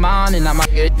with my mind and I'm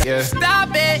like, yeah. Stop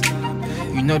it!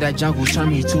 You know that jungle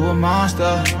turned me to a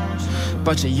monster.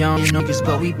 Bunch of young niggas,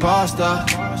 but we bossed up.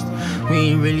 We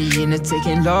ain't really into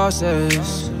taking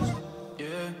losses.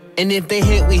 And if they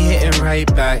hit, we hitting right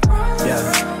back.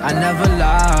 Yeah, I never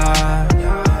lie.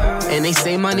 And they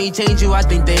say money change you, I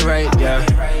think they right. Yeah,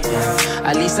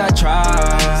 at least I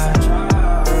try.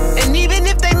 And even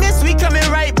if they miss, we coming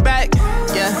right back.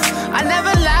 Yeah, I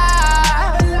never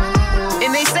lie.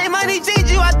 And they say money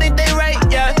change you, I think they right.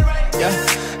 Yeah,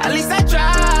 at least I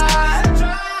try.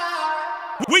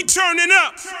 We turning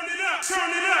up.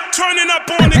 Turning up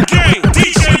on the game.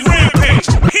 DJ Rampage,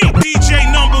 Heat DJ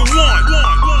number one.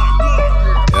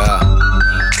 Yeah.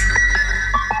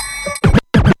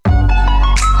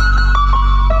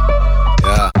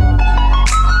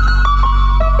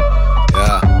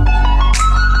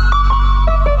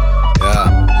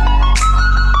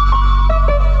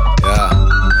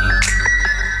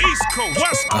 East Coast,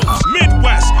 West Coast,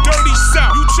 Midwest, Dirty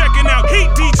South. You checking out Heat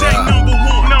DJ number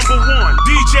one,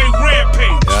 DJ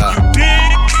Rampage. You dig?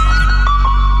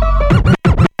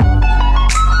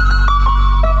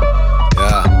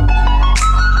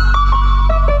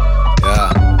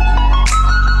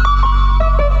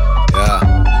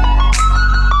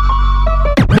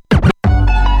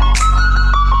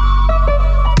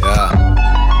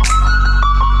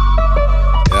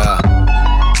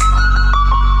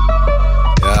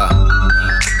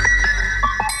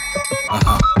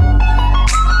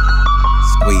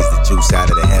 Out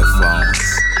of the headphones.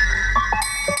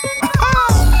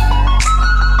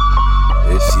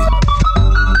 It's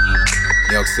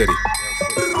New York City.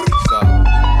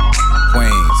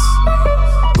 Queens.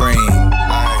 Green.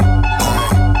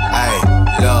 Hey,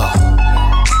 look.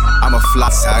 I'm a fly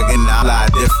tagging, I lie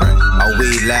different. My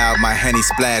weed loud, my Henny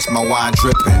splash, my wine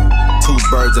dripping. Two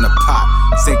birds in a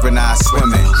pot, synchronized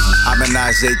swimming. I'm a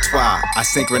nage trois, I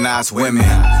synchronize women.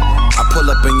 I pull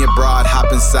up in your broad, hop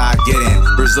inside, get in.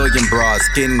 Brazilian broads,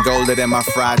 getting golder than my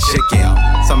fried chicken.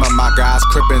 Some of my guys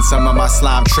crippin', some of my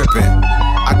slime trippin'.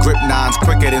 I grip nines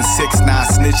quicker than 6'9"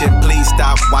 snitching. Please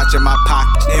stop watching my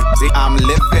pocket. I'm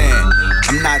living.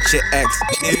 I'm not your ex.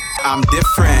 I'm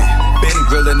different. Been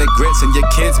grilling the grits in your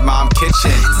kid's mom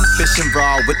kitchen. Fishing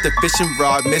rod with the fishing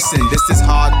rod missing. This is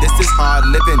hard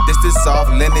living. This is soft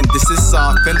linen. This is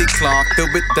soft Fendi cloth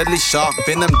filled with deadly shark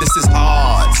venom. This is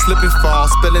hard. Slipping fall,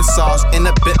 spilling sauce in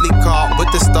a Bentley car with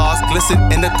the stars glisten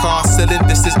in the car ceiling.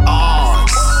 This is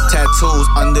ours. Tattoos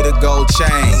under the gold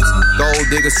chains. Gold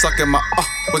diggers sucking my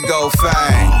with gold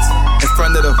fangs. In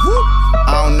front of the whoop,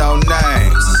 I don't know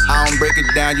names. I don't break it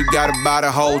down, you gotta buy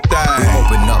the whole thing. We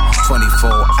open up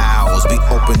 24 hours. We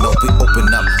open up 24,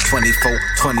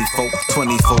 24,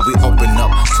 24. We open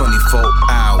up 24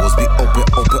 hours. We open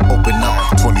up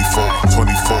 24,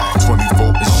 24,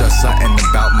 24. It's just something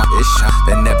about my issue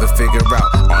they never figure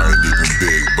out. I ain't even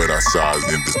big, but I size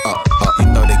in this up. You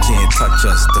know they can't touch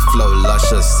us. The flow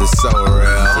luscious is so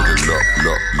real. For the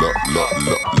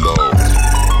low.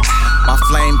 My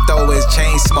flamethrower is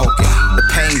chain smoking. The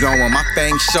pain going, my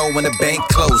fangs show when the bank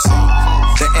closing.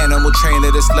 The animal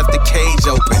trainer just left the cage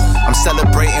open. I'm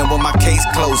celebrating when my case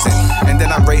closing. And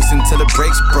then I race until the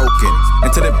brakes broken.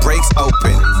 Until the brakes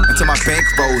open. Until my bank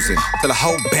rolling. Till the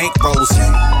whole bank rolls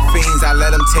in. Fiends, I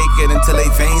let them take it until they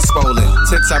veins swollen.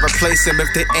 Ticks, I replace them if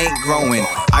they ain't growing.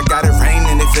 I got it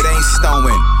raining if it ain't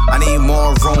snowing. I need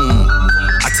more room.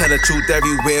 I tell the truth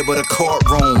everywhere but a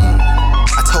courtroom.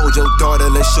 I told your daughter,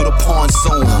 let's shoot a porn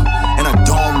soon. In a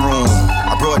dorm room.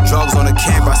 I brought drugs on the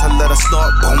campus, I let her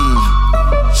snort, boom.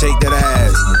 Shake that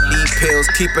ass. Eat pills,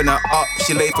 keeping her up,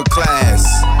 she late for class.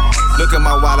 Look at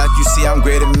my wallet, you see I'm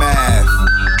great at math.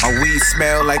 My weed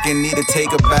smell like it need to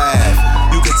take a bath.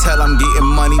 You can tell I'm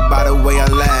getting money by the way I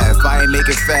laugh. I ain't make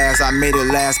it fast, I made it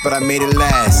last, but I made it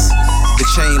last. The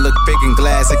chain look big and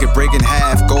glass, it could break in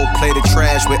half. Gold plated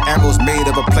trash with emeralds made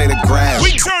of a plate of grass.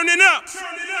 We turning up.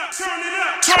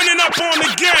 Turning up on the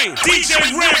game. DJ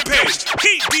Rampage.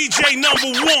 Heat DJ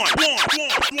number one.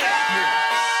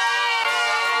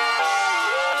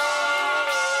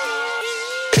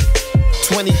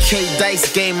 20K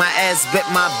dice game, my ass bet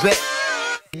my bet.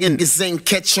 Niggas ain't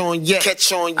catch on yet.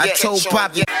 I told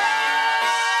Poppy.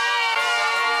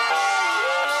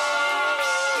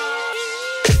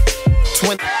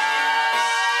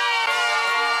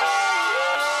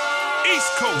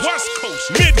 East Coast, West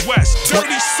Coast, Midwest,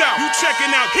 Dirty South. You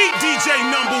checking out Heat DJ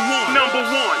number one.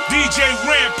 DJ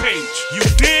Rampage. You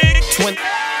dig?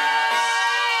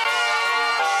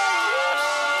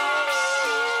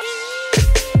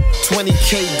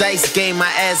 20K dice game, my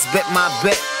ass bet my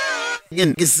bet.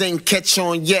 Niggas ain't catch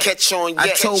on yet.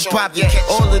 I told Poppy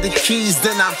all of the keys,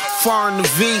 then I foreign the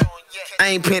V. I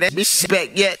ain't pay that bitch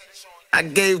back yet. I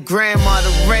gave grandma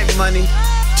the rent money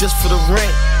just for the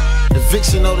rent.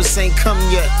 Eviction notice ain't come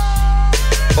yet.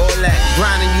 All that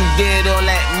grinding you did, all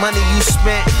that money you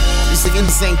spent, these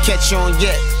niggas ain't catch on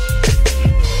yet.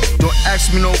 Don't ask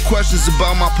me no questions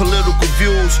about my political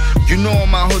views. You know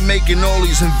I'm out here making all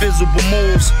these invisible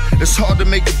moves. It's hard to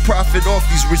make a profit off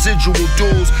these residual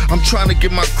duels. I'm trying to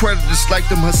get my credit just like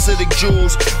them Hasidic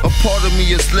Jews. A part of me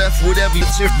is left with every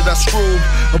tip that I screwed.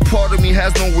 A part of me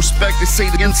has no respect, they say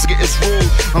the instinct is rude.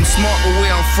 I'm smart but where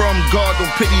I'm from, God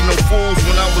don't pity no fools.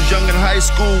 When I was young in high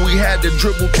school, we had to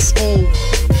dribble to school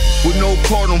with no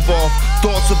card involved,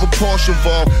 thoughts of a Porsche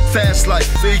involved. Fast life,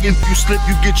 big if you slip,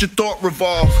 you get your thought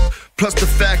revolved. Plus the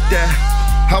fact that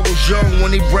I was young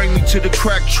when they bring me to the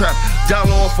crack trap.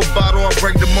 Dollar off a bottle, I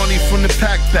bring the money from the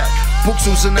pack. Books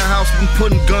was in the house, been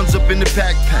putting guns up in the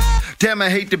backpack. Damn, I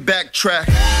hate to backtrack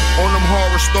on them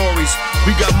horror stories.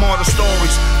 We got martyr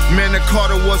stories. Man, the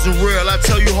Carter wasn't real, I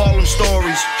tell you Harlem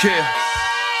stories. Yeah.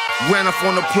 Ran up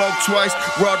on the plug twice,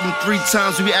 robbed him 3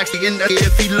 times. We actually in the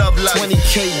if he love life.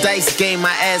 20K dice game,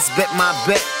 my ass bet my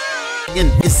bet.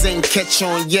 Niggas ain't catch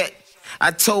on yet.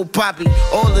 I told Poppy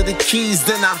all of the keys,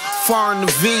 then I foreign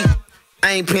the V.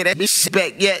 I ain't pay that bitch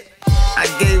back yet. I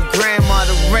gave grandma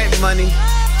the rent money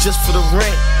just for the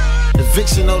rent.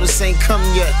 Eviction notice ain't come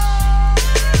yet.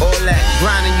 All that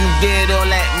grinding you did, all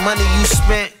that money you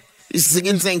spent, these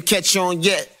niggas ain't catch on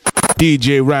yet.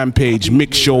 DJ Rampage,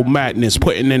 MixShowMadness,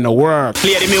 putting in the work.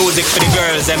 Play the music for the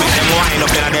girls and make them wind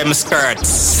up in them skirts.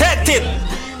 Set it!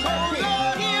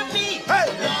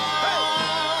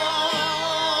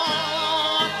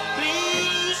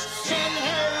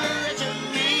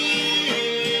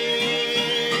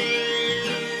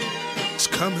 It's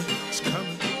coming.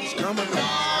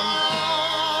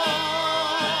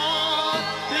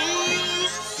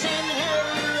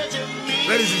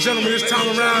 Ladies and gentlemen, this time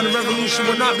around, the revolution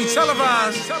will not be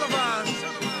televised.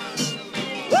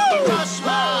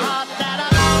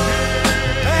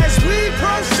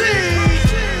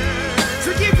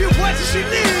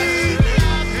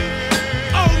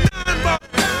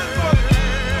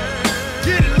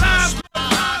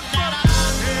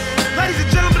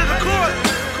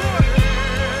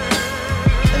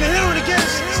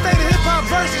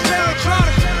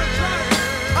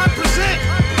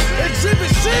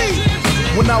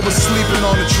 I was sleeping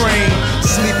on the train,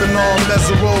 sleeping on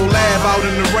Mesero Lab out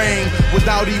in the rain,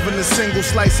 without even a single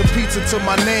slice of pizza to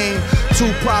my name.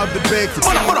 Too proud to beg for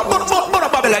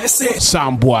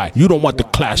Soundboy, you don't want to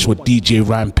clash with DJ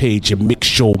Rampage and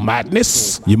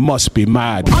MixShowMadness? You must be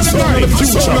mad. The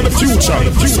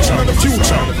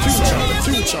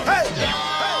future. Hey.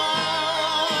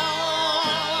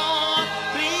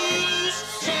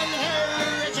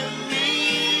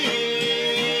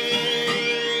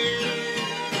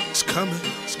 It's coming.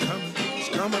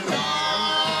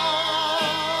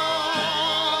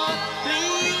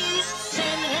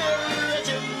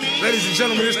 Ladies and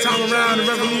gentlemen, this time around, the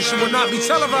revolution will not be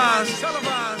televised.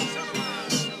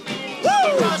 Woo!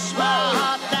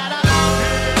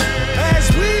 As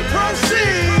we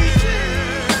proceed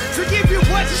to give you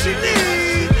what you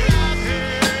need.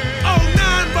 Oh,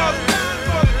 9 brother.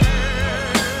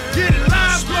 Get it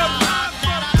live, brother.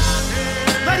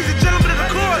 Ladies and gentlemen of the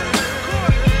court.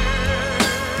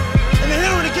 And the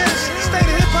hearing against State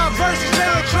of Hip Hop versus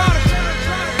Electronic.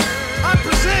 I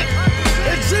present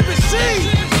Exhibit C.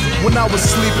 When I was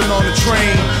sleeping on the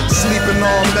train, sleeping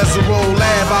on Mesero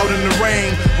Lab out in the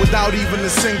rain, without even a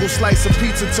single slice of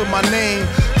pizza to my name.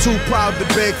 Too proud to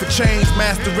beg for change,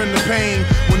 mastering the pain.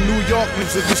 When New York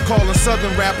music was calling Southern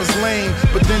rappers lame,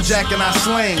 but then Jack and I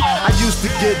slang. I used to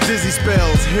get dizzy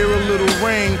spells, hear a little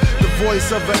ring, the voice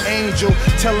of an angel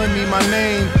telling me my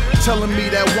name, telling me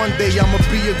that one day I'ma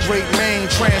be a great man,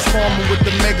 transforming with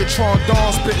the Megatron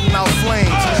dawn, spitting out flames,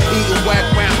 eating whack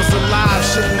rappers alive,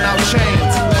 shitting out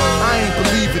chains. I ain't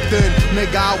believe it then,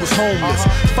 nigga, I was homeless,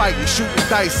 fighting, shooting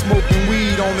dice, smoking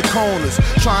weed on the corners,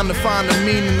 trying to find the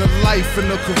meaning of life in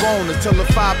the corona, till the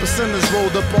 5%ers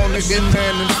rolled up on the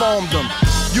and informed them.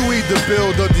 You either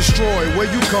build or destroy, where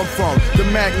you come from. The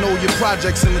Magnolia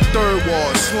Projects in the 3rd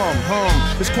Ward, slum,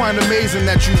 It's quite amazing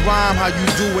that you rhyme how you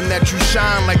do and that you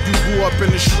shine like you grew up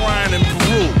in a shrine in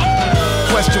Peru.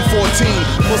 Question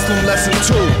 14, Muslim lesson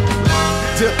 2.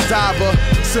 Dip diver,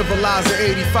 civilizer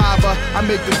 85er. I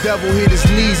make the devil hit his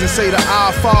knees and say to our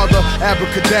Father,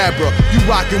 abracadabra. You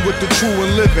rockin' with the true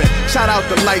and living. Shout out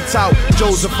the Lights Out,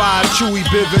 Joseph I, Chewy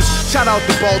Bivens. Shout out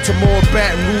to Baltimore,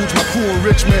 Baton Rouge, my crew in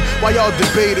Richmond. While y'all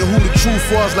debated who the truth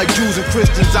was, like Jews and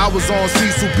Christians, I was on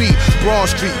Cecil B, Broad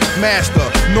Street, Master,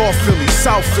 North Philly,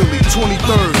 South Philly,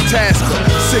 23rd, Tasker,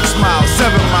 6 Mile,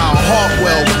 7 Mile,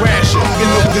 Hartwell, Gratiot. You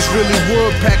know this really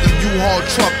would pack a U-Haul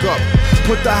truck up.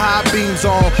 Put the high beams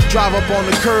on, drive up on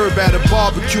the curb at a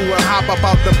barbecue and hop up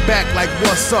out the back like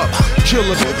what's up? Kill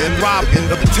a nigga and rob and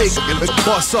take and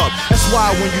bust up. That's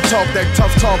why when you talk that tough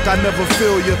talk, I never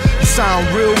feel you. You sound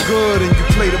real good and you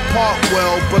play the part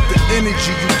well, but the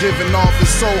energy you giving off is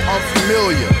so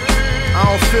unfamiliar. I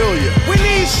don't feel you. We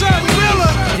need something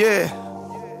realer. Yeah.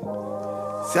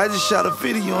 See, I just shot a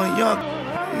video on Young.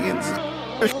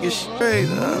 Get straight,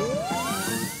 huh?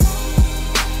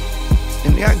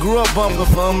 And I grew up bumping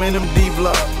for him in them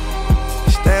D-block.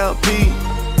 Style P.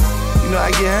 You know,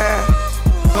 I get high.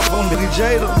 Up on Billy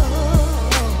Jada.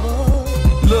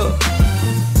 Look.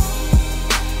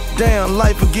 Damn,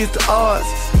 life against the odds.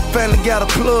 Family got a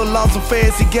plug, lost him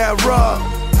fast, he got robbed.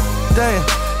 Damn.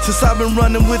 Since I've been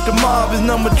running with the mob, his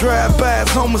number drive-bys,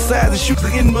 homicides, and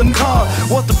shooting in the car.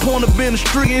 What's the point of being a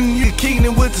street and you kicking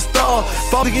with the star?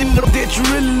 Falling in the that you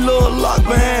really love, locked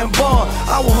behind bar.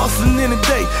 I was hustling in the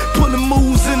day, pulling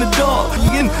moves in the dark.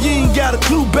 You ain't got a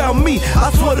clue about me. I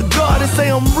swear to God, they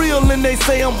say I'm real and they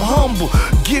say I'm humble.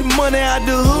 Get money out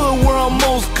the hood where I'm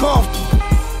most comfortable.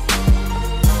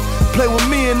 Play with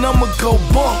me and I'ma go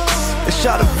bonkers. They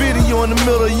shot a video in the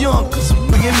middle of Yonkers.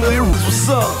 Begin to hear what's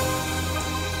up.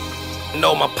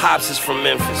 No, my pops is from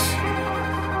Memphis.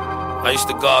 I used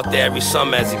to go out there every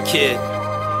summer as a kid.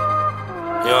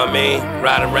 You know what I mean?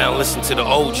 Ride around, listen to the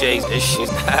OJs and shit.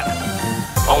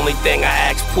 Only thing I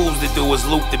asked Pools to do was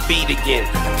loop the beat again.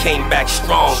 I came back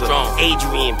stronger.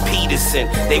 Adrian Peterson,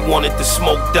 they wanted to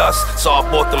smoke dust, so I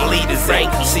bought them leaders in.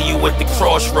 See you at the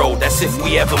crossroad, that's if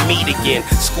we ever meet again.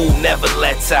 School never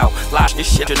lets out, lots of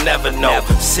shit you'll never know.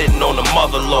 Sitting on the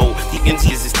mother load, the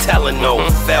Indians is telling no.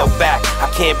 Fell back,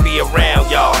 I can't be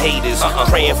around y'all haters.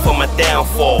 Praying for my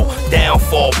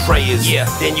downfall prayers.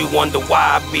 Then you wonder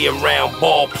why I be around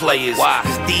ball players.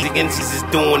 Cause these Indians is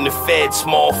doing the Fed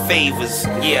small favors.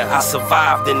 I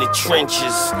survived in the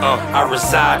trenches. I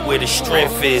reside where the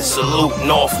strength is. Salute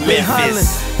North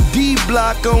Memphis.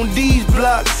 D-block on these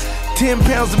blocks. 10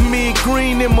 pounds of mint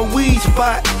green in my weed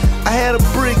spot. I had a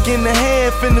brick and a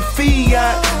half in the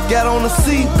Fiat. Got on a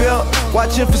seatbelt,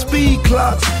 watching for speed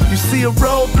clocks. You see a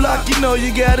roadblock, you know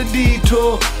you got a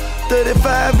detour.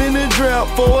 35 in the drought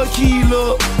for a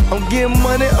kilo. I'm getting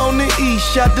money on the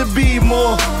east, shot to be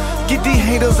more. Get these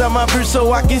haters out my bitch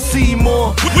so I can see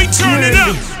more. We turn it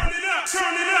up.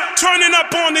 Turning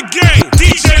up on the game.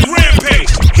 DJ Rampage.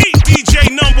 Heat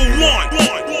DJ number one.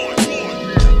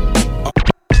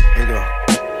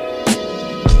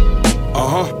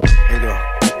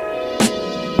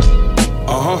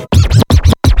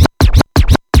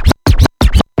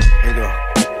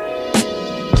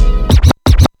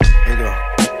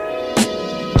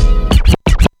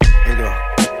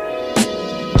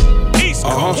 East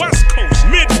Coast, West Coast,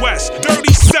 Midwest,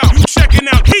 Dirty South. You checking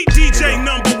out Heat DJ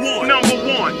number one.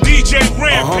 DJ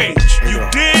Rampage. You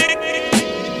dig?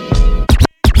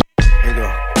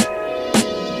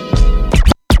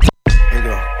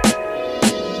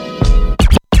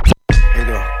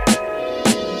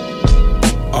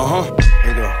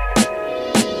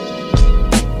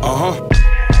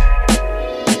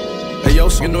 Hey yo,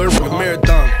 so you know it's a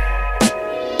marathon.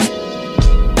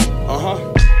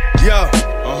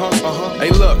 Hey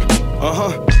look,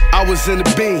 I was in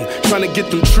the beam, trying to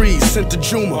get them trees sent to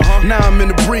Juma. Now I'm in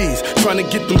the breeze, trying to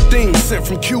get them things sent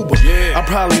from Cuba. I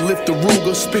probably lift the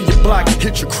Ruger, spin your block,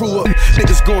 hit your crew up.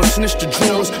 Niggas gon' snitch the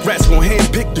drawers, rats gon'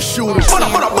 handpick the shooters.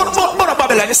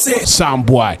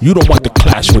 Soundboy, you don't want to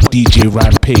clash with DJ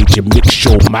Rampage and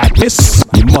MixShowMadness.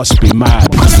 You must be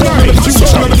mad.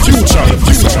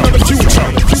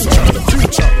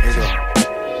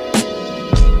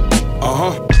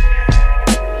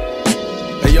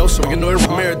 Hey yo, so you know it's a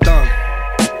marathon.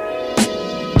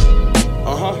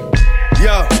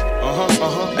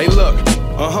 Hey look,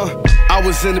 I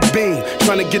was in the beam,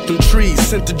 trying to get them trees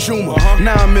sent to Juma.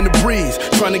 Now I'm in the breeze,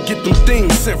 trying to get them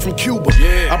things sent from Cuba.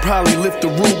 I probably lift the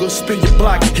Ruger, spin your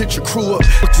block, hit your crew up.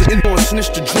 In on snitch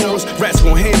the drawers, rats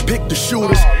gon' handpick the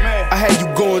shooters. I had you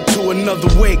going to another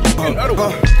wake,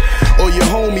 or your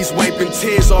homies wiping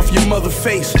tears off your mother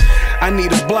face. I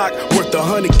need a block worth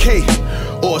 100K,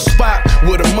 or a spot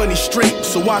where the money straight,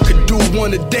 so I could do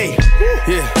one a day.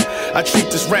 Yeah, I treat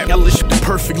this rap the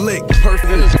perfect lick.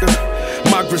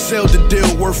 My Griselda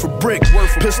deal worth a brick.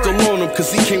 Pistol on him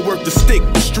cause he can't work the stick.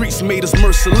 The streets made us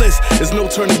merciless. There's no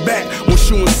turning back once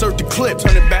you insert the clip.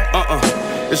 Turn it back.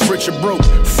 It's rich or broke,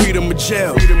 freedom or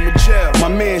jail. My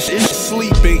man is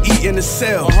sleeping, eating a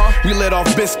cell. We let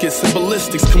off biscuits and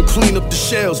ballistics, come clean up the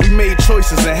shells. We made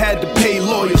choices and had to pay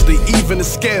lawyers to even the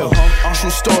scale. True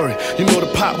story, you know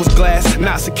the pot was glass,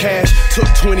 knots of cash. Took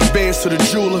 20 bands to the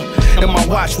jeweler, and my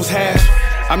watch was half.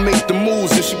 I make the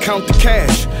moves and she count the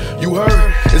cash. You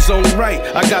heard? It's only right.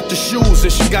 I got the shoes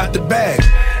and she got the bag.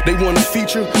 They want a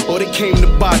feature or they came to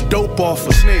buy dope off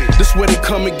us. This where they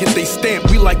come and get they stamp.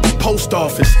 We like the post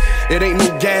office. It ain't no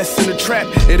gas in the trap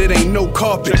and it ain't no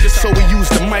carpet. So we use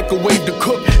the microwave to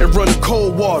cook and run the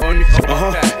cold water.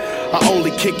 I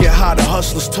only kick it how the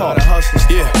hustlers talk.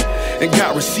 Yeah, and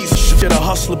got receipts shit a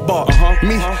hustler bought.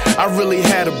 Me, I really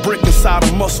had a brick inside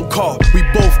a muscle car. We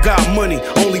both got money,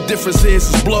 only difference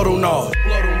is blood on all.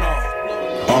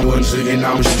 I'm one zigging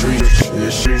out the streets.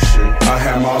 I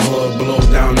had my hood blow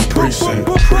down the precinct.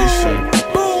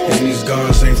 And these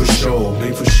guns ain't for show.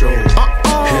 Hit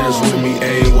us with me,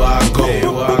 ayy, where I go.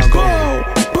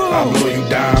 I blow you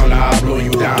down, I blow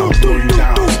you down, I blow you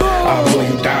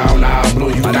down, I blow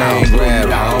you down.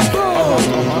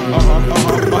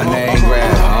 My name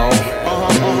grab home.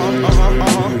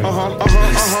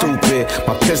 Stupid,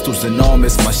 my pistol's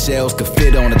enormous, my shells could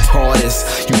fit on a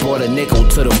tortoise. You brought a nickel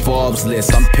to the Forbes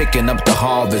list, I'm picking up the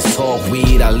harvest. Talk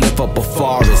weed, I lift up a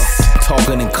forest.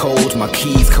 Talking in codes, my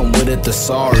keys come with a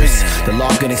thesaurus. The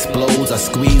locking explodes, I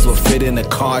squeeze what fit in the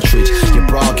cartridge. Your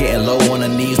bra getting low on her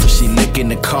knees when she licking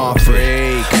the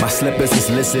cartridge. My slippers is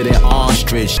listed in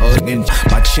ostrich.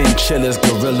 My chinchillas,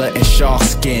 gorilla and shark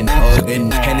skin.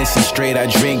 Hennessy straight, I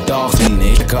drink dogs in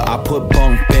it. I put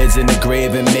bunk beds in the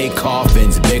grave and make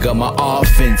coffins. Bigger my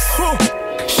offense.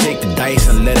 Shake the dice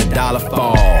and let $1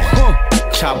 fall.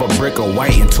 Chop a brick of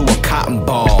white into a cotton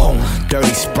ball.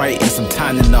 Dirty Sprite and some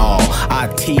Tylenol. I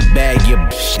teabag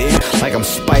your shit like I'm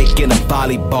spiking a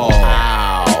volleyball.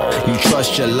 You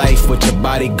trust your life with your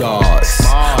bodyguards.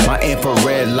 My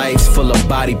infrared lights full of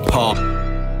body parts.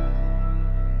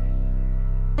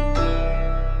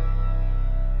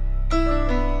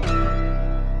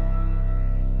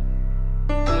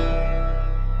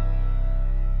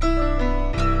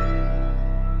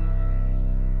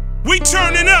 We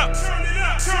turning up.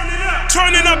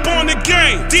 Turning up on the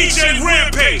game. DJ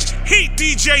Rampage. Heat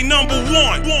DJ number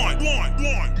one.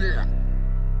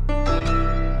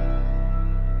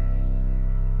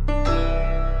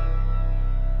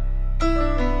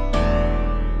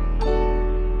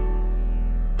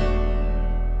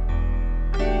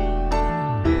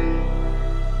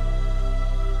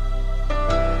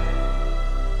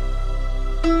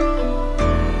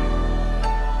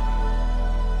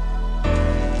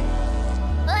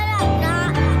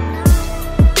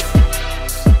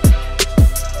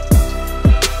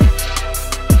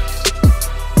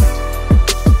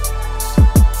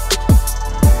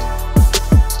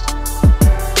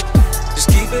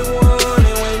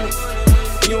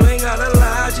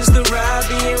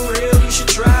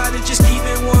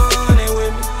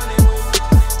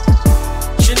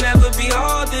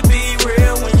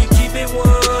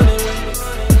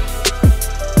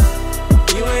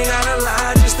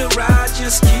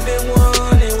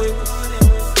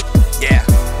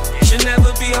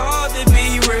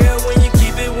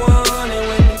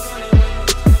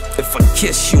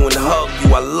 kiss you and hug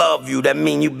you, I love you, that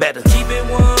mean you better keep it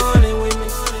 100 with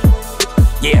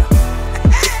me. Yeah.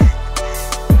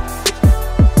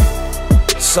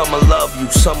 Some'll love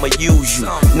you, some'll use you.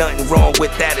 Nothing wrong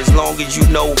with that as long as you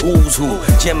know who's who.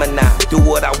 Gemini, do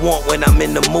what I want when I'm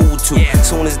in the mood to.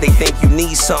 Soon as they think you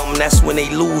need something, that's when they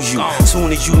lose you.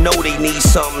 Soon as you know they need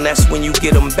something, that's when you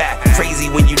get them back. Crazy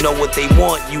when you know what they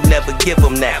want, you never give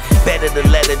them that. Better to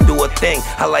let her do a thing,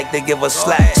 I like to give her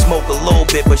slack. Smoke a little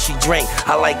bit, but she drink,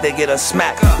 I like to get her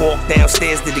smack. Walk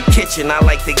downstairs to the kitchen, I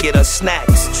like to get her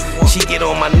snacks. She get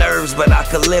on my nerves, but I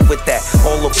could live with that.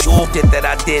 All the shit that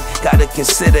I did, gotta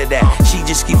consider that. She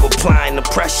just keep applying the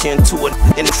pressure into it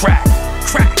and crack.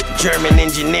 German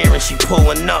engineering, she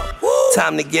pulling up.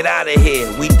 Time to get out of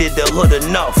here, we did the hood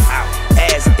enough.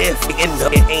 As if it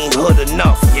ain't hood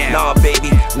enough. Nah baby,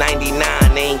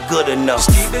 99 ain't good enough.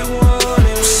 Just keep it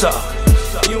 100. What's up?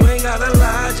 You ain't gotta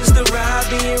lie, just to ride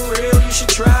being real. You should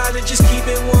try to just keep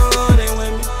it 100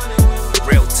 with me.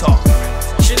 Real talk.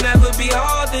 Should never be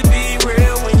hard to be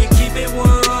real when you keep it 100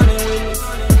 with me.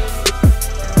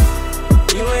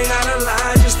 You ain't gotta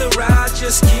lie, just to ride,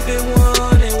 just keep it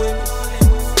 100 with me.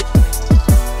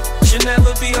 Should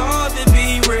never be hard to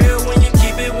be real when you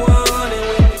keep it 100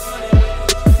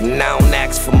 with me. And I don't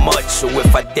ask for much, so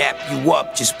if I dap you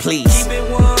up, just please keep it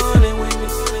 100 with me.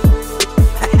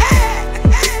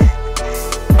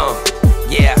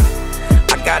 Yeah.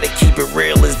 I gotta keep it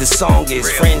real as the song is.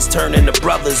 Friends turn into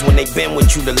brothers when they been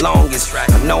with you the longest. I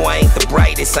know I ain't the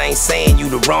brightest, I ain't saying you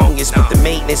the wrongest, but the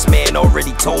maintenance man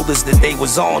already told us that they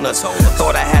was on us.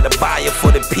 Thought I had a buyer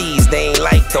for the peas, they ain't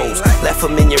like those. Left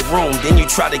them in your room, then you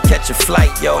try to catch a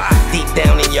flight, yo. Deep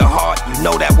down in your heart, you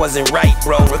know that wasn't right,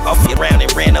 bro. Up around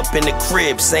and ran up in the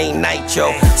crib, same night,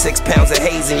 yo. 6 pounds of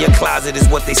haze in your closet is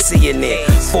what they see in there.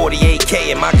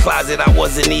 48K in my closet, I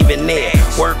wasn't even there.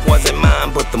 Work wasn't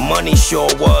mine, but the money sure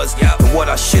was. And what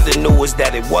I should've knew was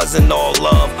that it wasn't all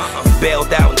love. You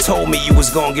bailed out and told me you was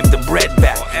gonna give the bread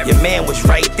back. Your man was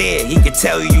right there, he could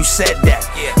tell you said that.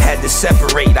 Had to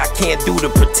separate, I can't do the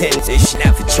pretend ish.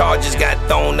 The charges got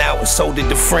thrown out and so did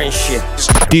the friendship.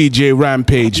 DJ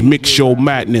Rampage,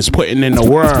 MixShowMadness, putting in the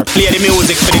work. Play the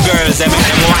music for the girls, them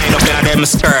wind up in them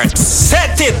skirts.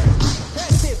 Set it!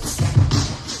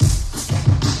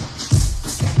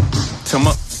 Come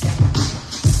up.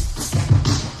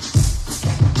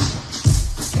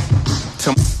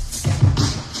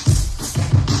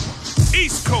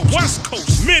 East Coast, West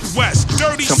Coast, Midwest,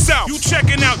 Dirty South. You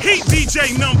checking out Heat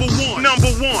DJ number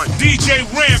one, DJ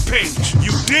Rampage.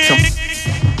 You dig?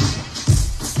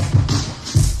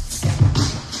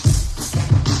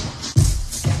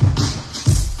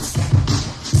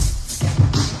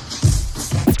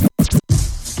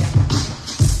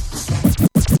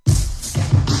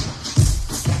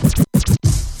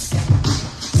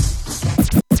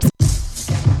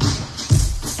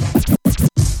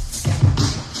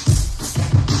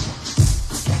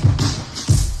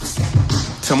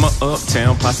 To my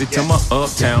uptown posse, to my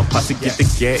uptown posse, get the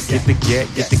gat, get the gat,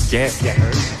 get the gat.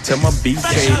 To my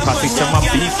BK posse, to my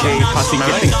BK posse,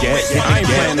 get the gat, get the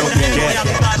gat, no gat.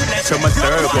 To my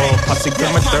third wall posse, to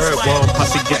my third wall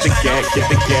posse, get the gat, get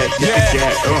the gat, get the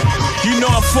gat. You know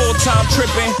I'm full-time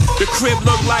tripping. The crib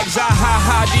look like Zaha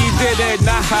Hadid did it.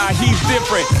 Nah, he's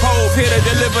different. Hove here to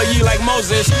deliver you like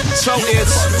Moses. So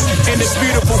it's in this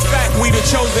beautiful fact we the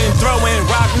chosen. Throwing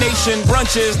Rock Nation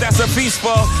brunches, that's a feast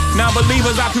for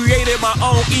non-believers. I created my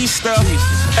own Easter.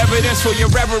 Evidence for your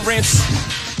reverence.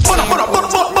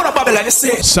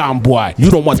 Soundboy, you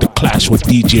don't want to clash with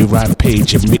DJ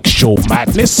Rampage and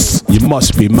MixShowMadness? You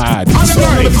must be mad.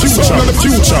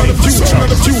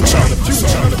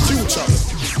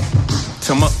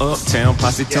 To my uptown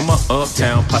posse, to my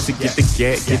uptown posse, get the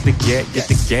gat, get the gat, get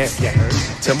the gat.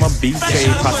 To my BK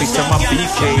posse, to my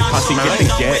BK posse, get the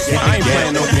gat, get the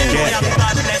gat, no gat.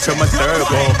 To my third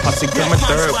wall posse, to my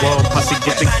third wall posse,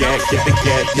 get the gat, get the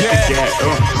gat, get the gat.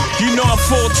 You know I'm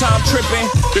full-time tripping.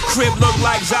 The crib look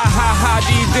like Zaha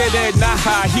Hadid did it. Nah,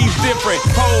 he's different.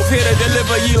 Hove here to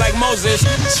deliver you like Moses.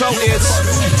 So it's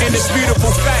in this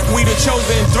beautiful fact we the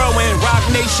chosen. Throwing Rock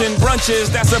Nation brunches,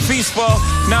 that's a feast for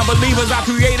non-believers. I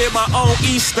created my own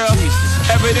Easter.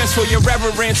 Evidence for your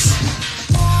reverence.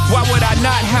 Why would I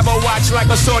not have a watch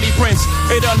like a Saudi prince?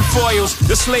 It unfoils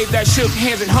the slave that shook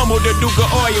hands and humbled the Duke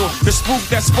of Oil. The spook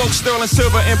that spoke sterling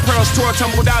silver and pearls tore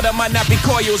tumbled out of my nappy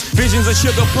coils. Visions of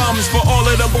sugar plums for all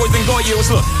of the boys and goyles.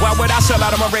 Look, why would I sell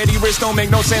out? I'm already rich, don't make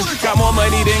no sense. Got more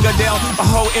money than Goodell. A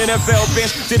whole NFL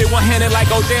bench. Did it one-handed like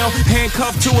Odell.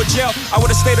 Handcuffed to a jail. I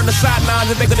would've stayed on the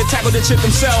sidelines if they could've tackled the chip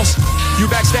themselves.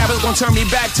 You backstabbers gon' turn me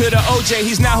back to the OJ.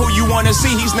 He's not who you wanna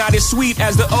see. He's not as sweet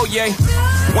as the Oye.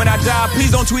 When I die,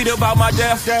 please don't tweet about my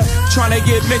death. Trying to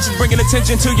get mentions, bringing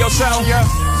attention to yourself.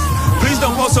 Please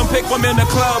don't post some pic from in the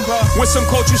club with some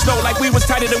culture slow like we was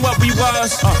tighter than what we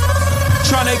was.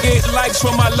 Trying to get likes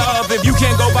for my love. If you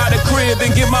can't go by the crib,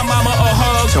 then give my mama a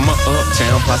hug. Tell my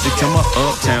uptown posse, tell my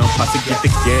uptown posse, get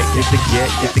the get, get the get,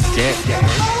 get the get.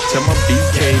 Tell my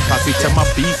BK posse, tell my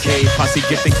BK posse,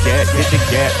 get the get, get the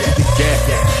get, get the get.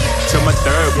 Tell my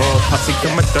third world posse,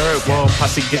 tell my third world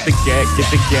posse, get the get, get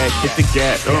the get, get the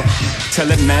get. Tell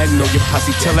that Magnolia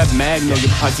posse, tell that Magnolia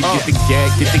posse, get the get,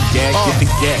 get the get, get the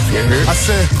get. I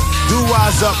said, do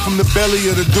eyes up from the belly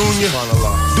of the dunya.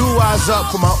 Do eyes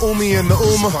up for my Umi and the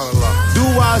Uma. Do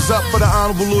eyes up for the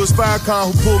Honorable Louis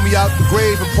Farrakhan who pulled me out the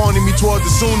grave and pointed me toward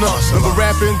the Sunnah. Remember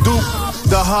rapping Duke?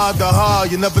 The ha.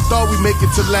 You never thought we'd make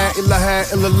it to La ilaha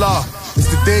illallah.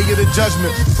 It's the day of the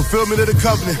judgment, fulfillment of the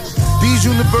covenant. These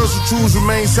universal truths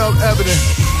remain self-evident.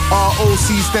 ROC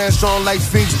stands strong like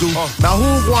Sphinx do. Now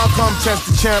who wanna come test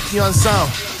the champion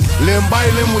sound? Limb by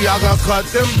limb, we all gonna cut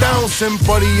them down.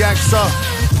 Symphony acts up.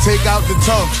 Take out the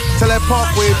tongue. Tell that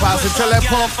pump wave posse, tell that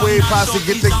pump wave posse,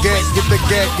 get the get, get the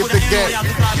get, get the get.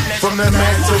 From the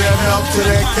Mac to that help to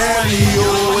that Cali,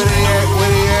 oh, where they at, where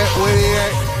they at, where they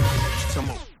at?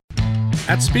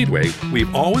 At Speedway,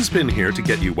 we've always been here to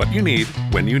get you what you need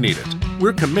when you need it.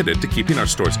 We're committed to keeping our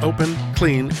stores open,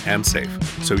 clean, and safe,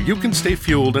 so you can stay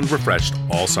fueled and refreshed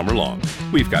all summer long.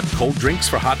 We've got cold drinks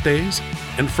for hot days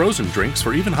and frozen drinks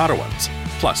for even hotter ones,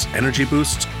 plus energy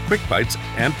boosts, quick bites,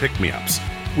 and pick-me-ups.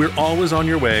 We're always on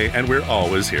your way, and we're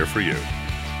always here for you.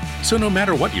 So no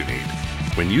matter what you need,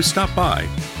 when you stop by,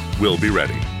 we'll be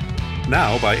ready.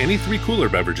 Now, buy any 3 cooler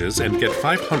beverages and get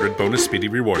 500 bonus Speedy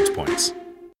Rewards points.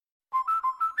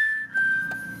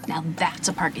 Now that's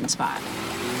a parking spot.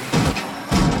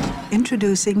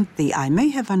 Introducing the I may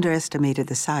have underestimated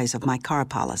the size of my car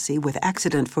policy with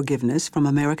accident forgiveness from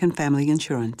American Family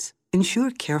Insurance.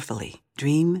 Insure carefully.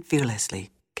 Dream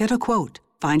fearlessly. Get a quote.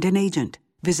 Find an agent.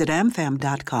 Visit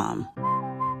amfam.com.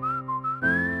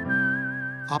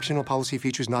 Optional policy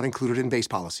features not included in base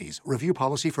policies. Review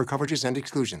policy for coverages and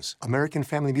exclusions. American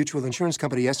Family Mutual Insurance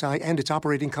Company, SI, and its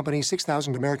operating company,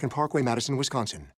 6000 American Parkway, Madison, Wisconsin.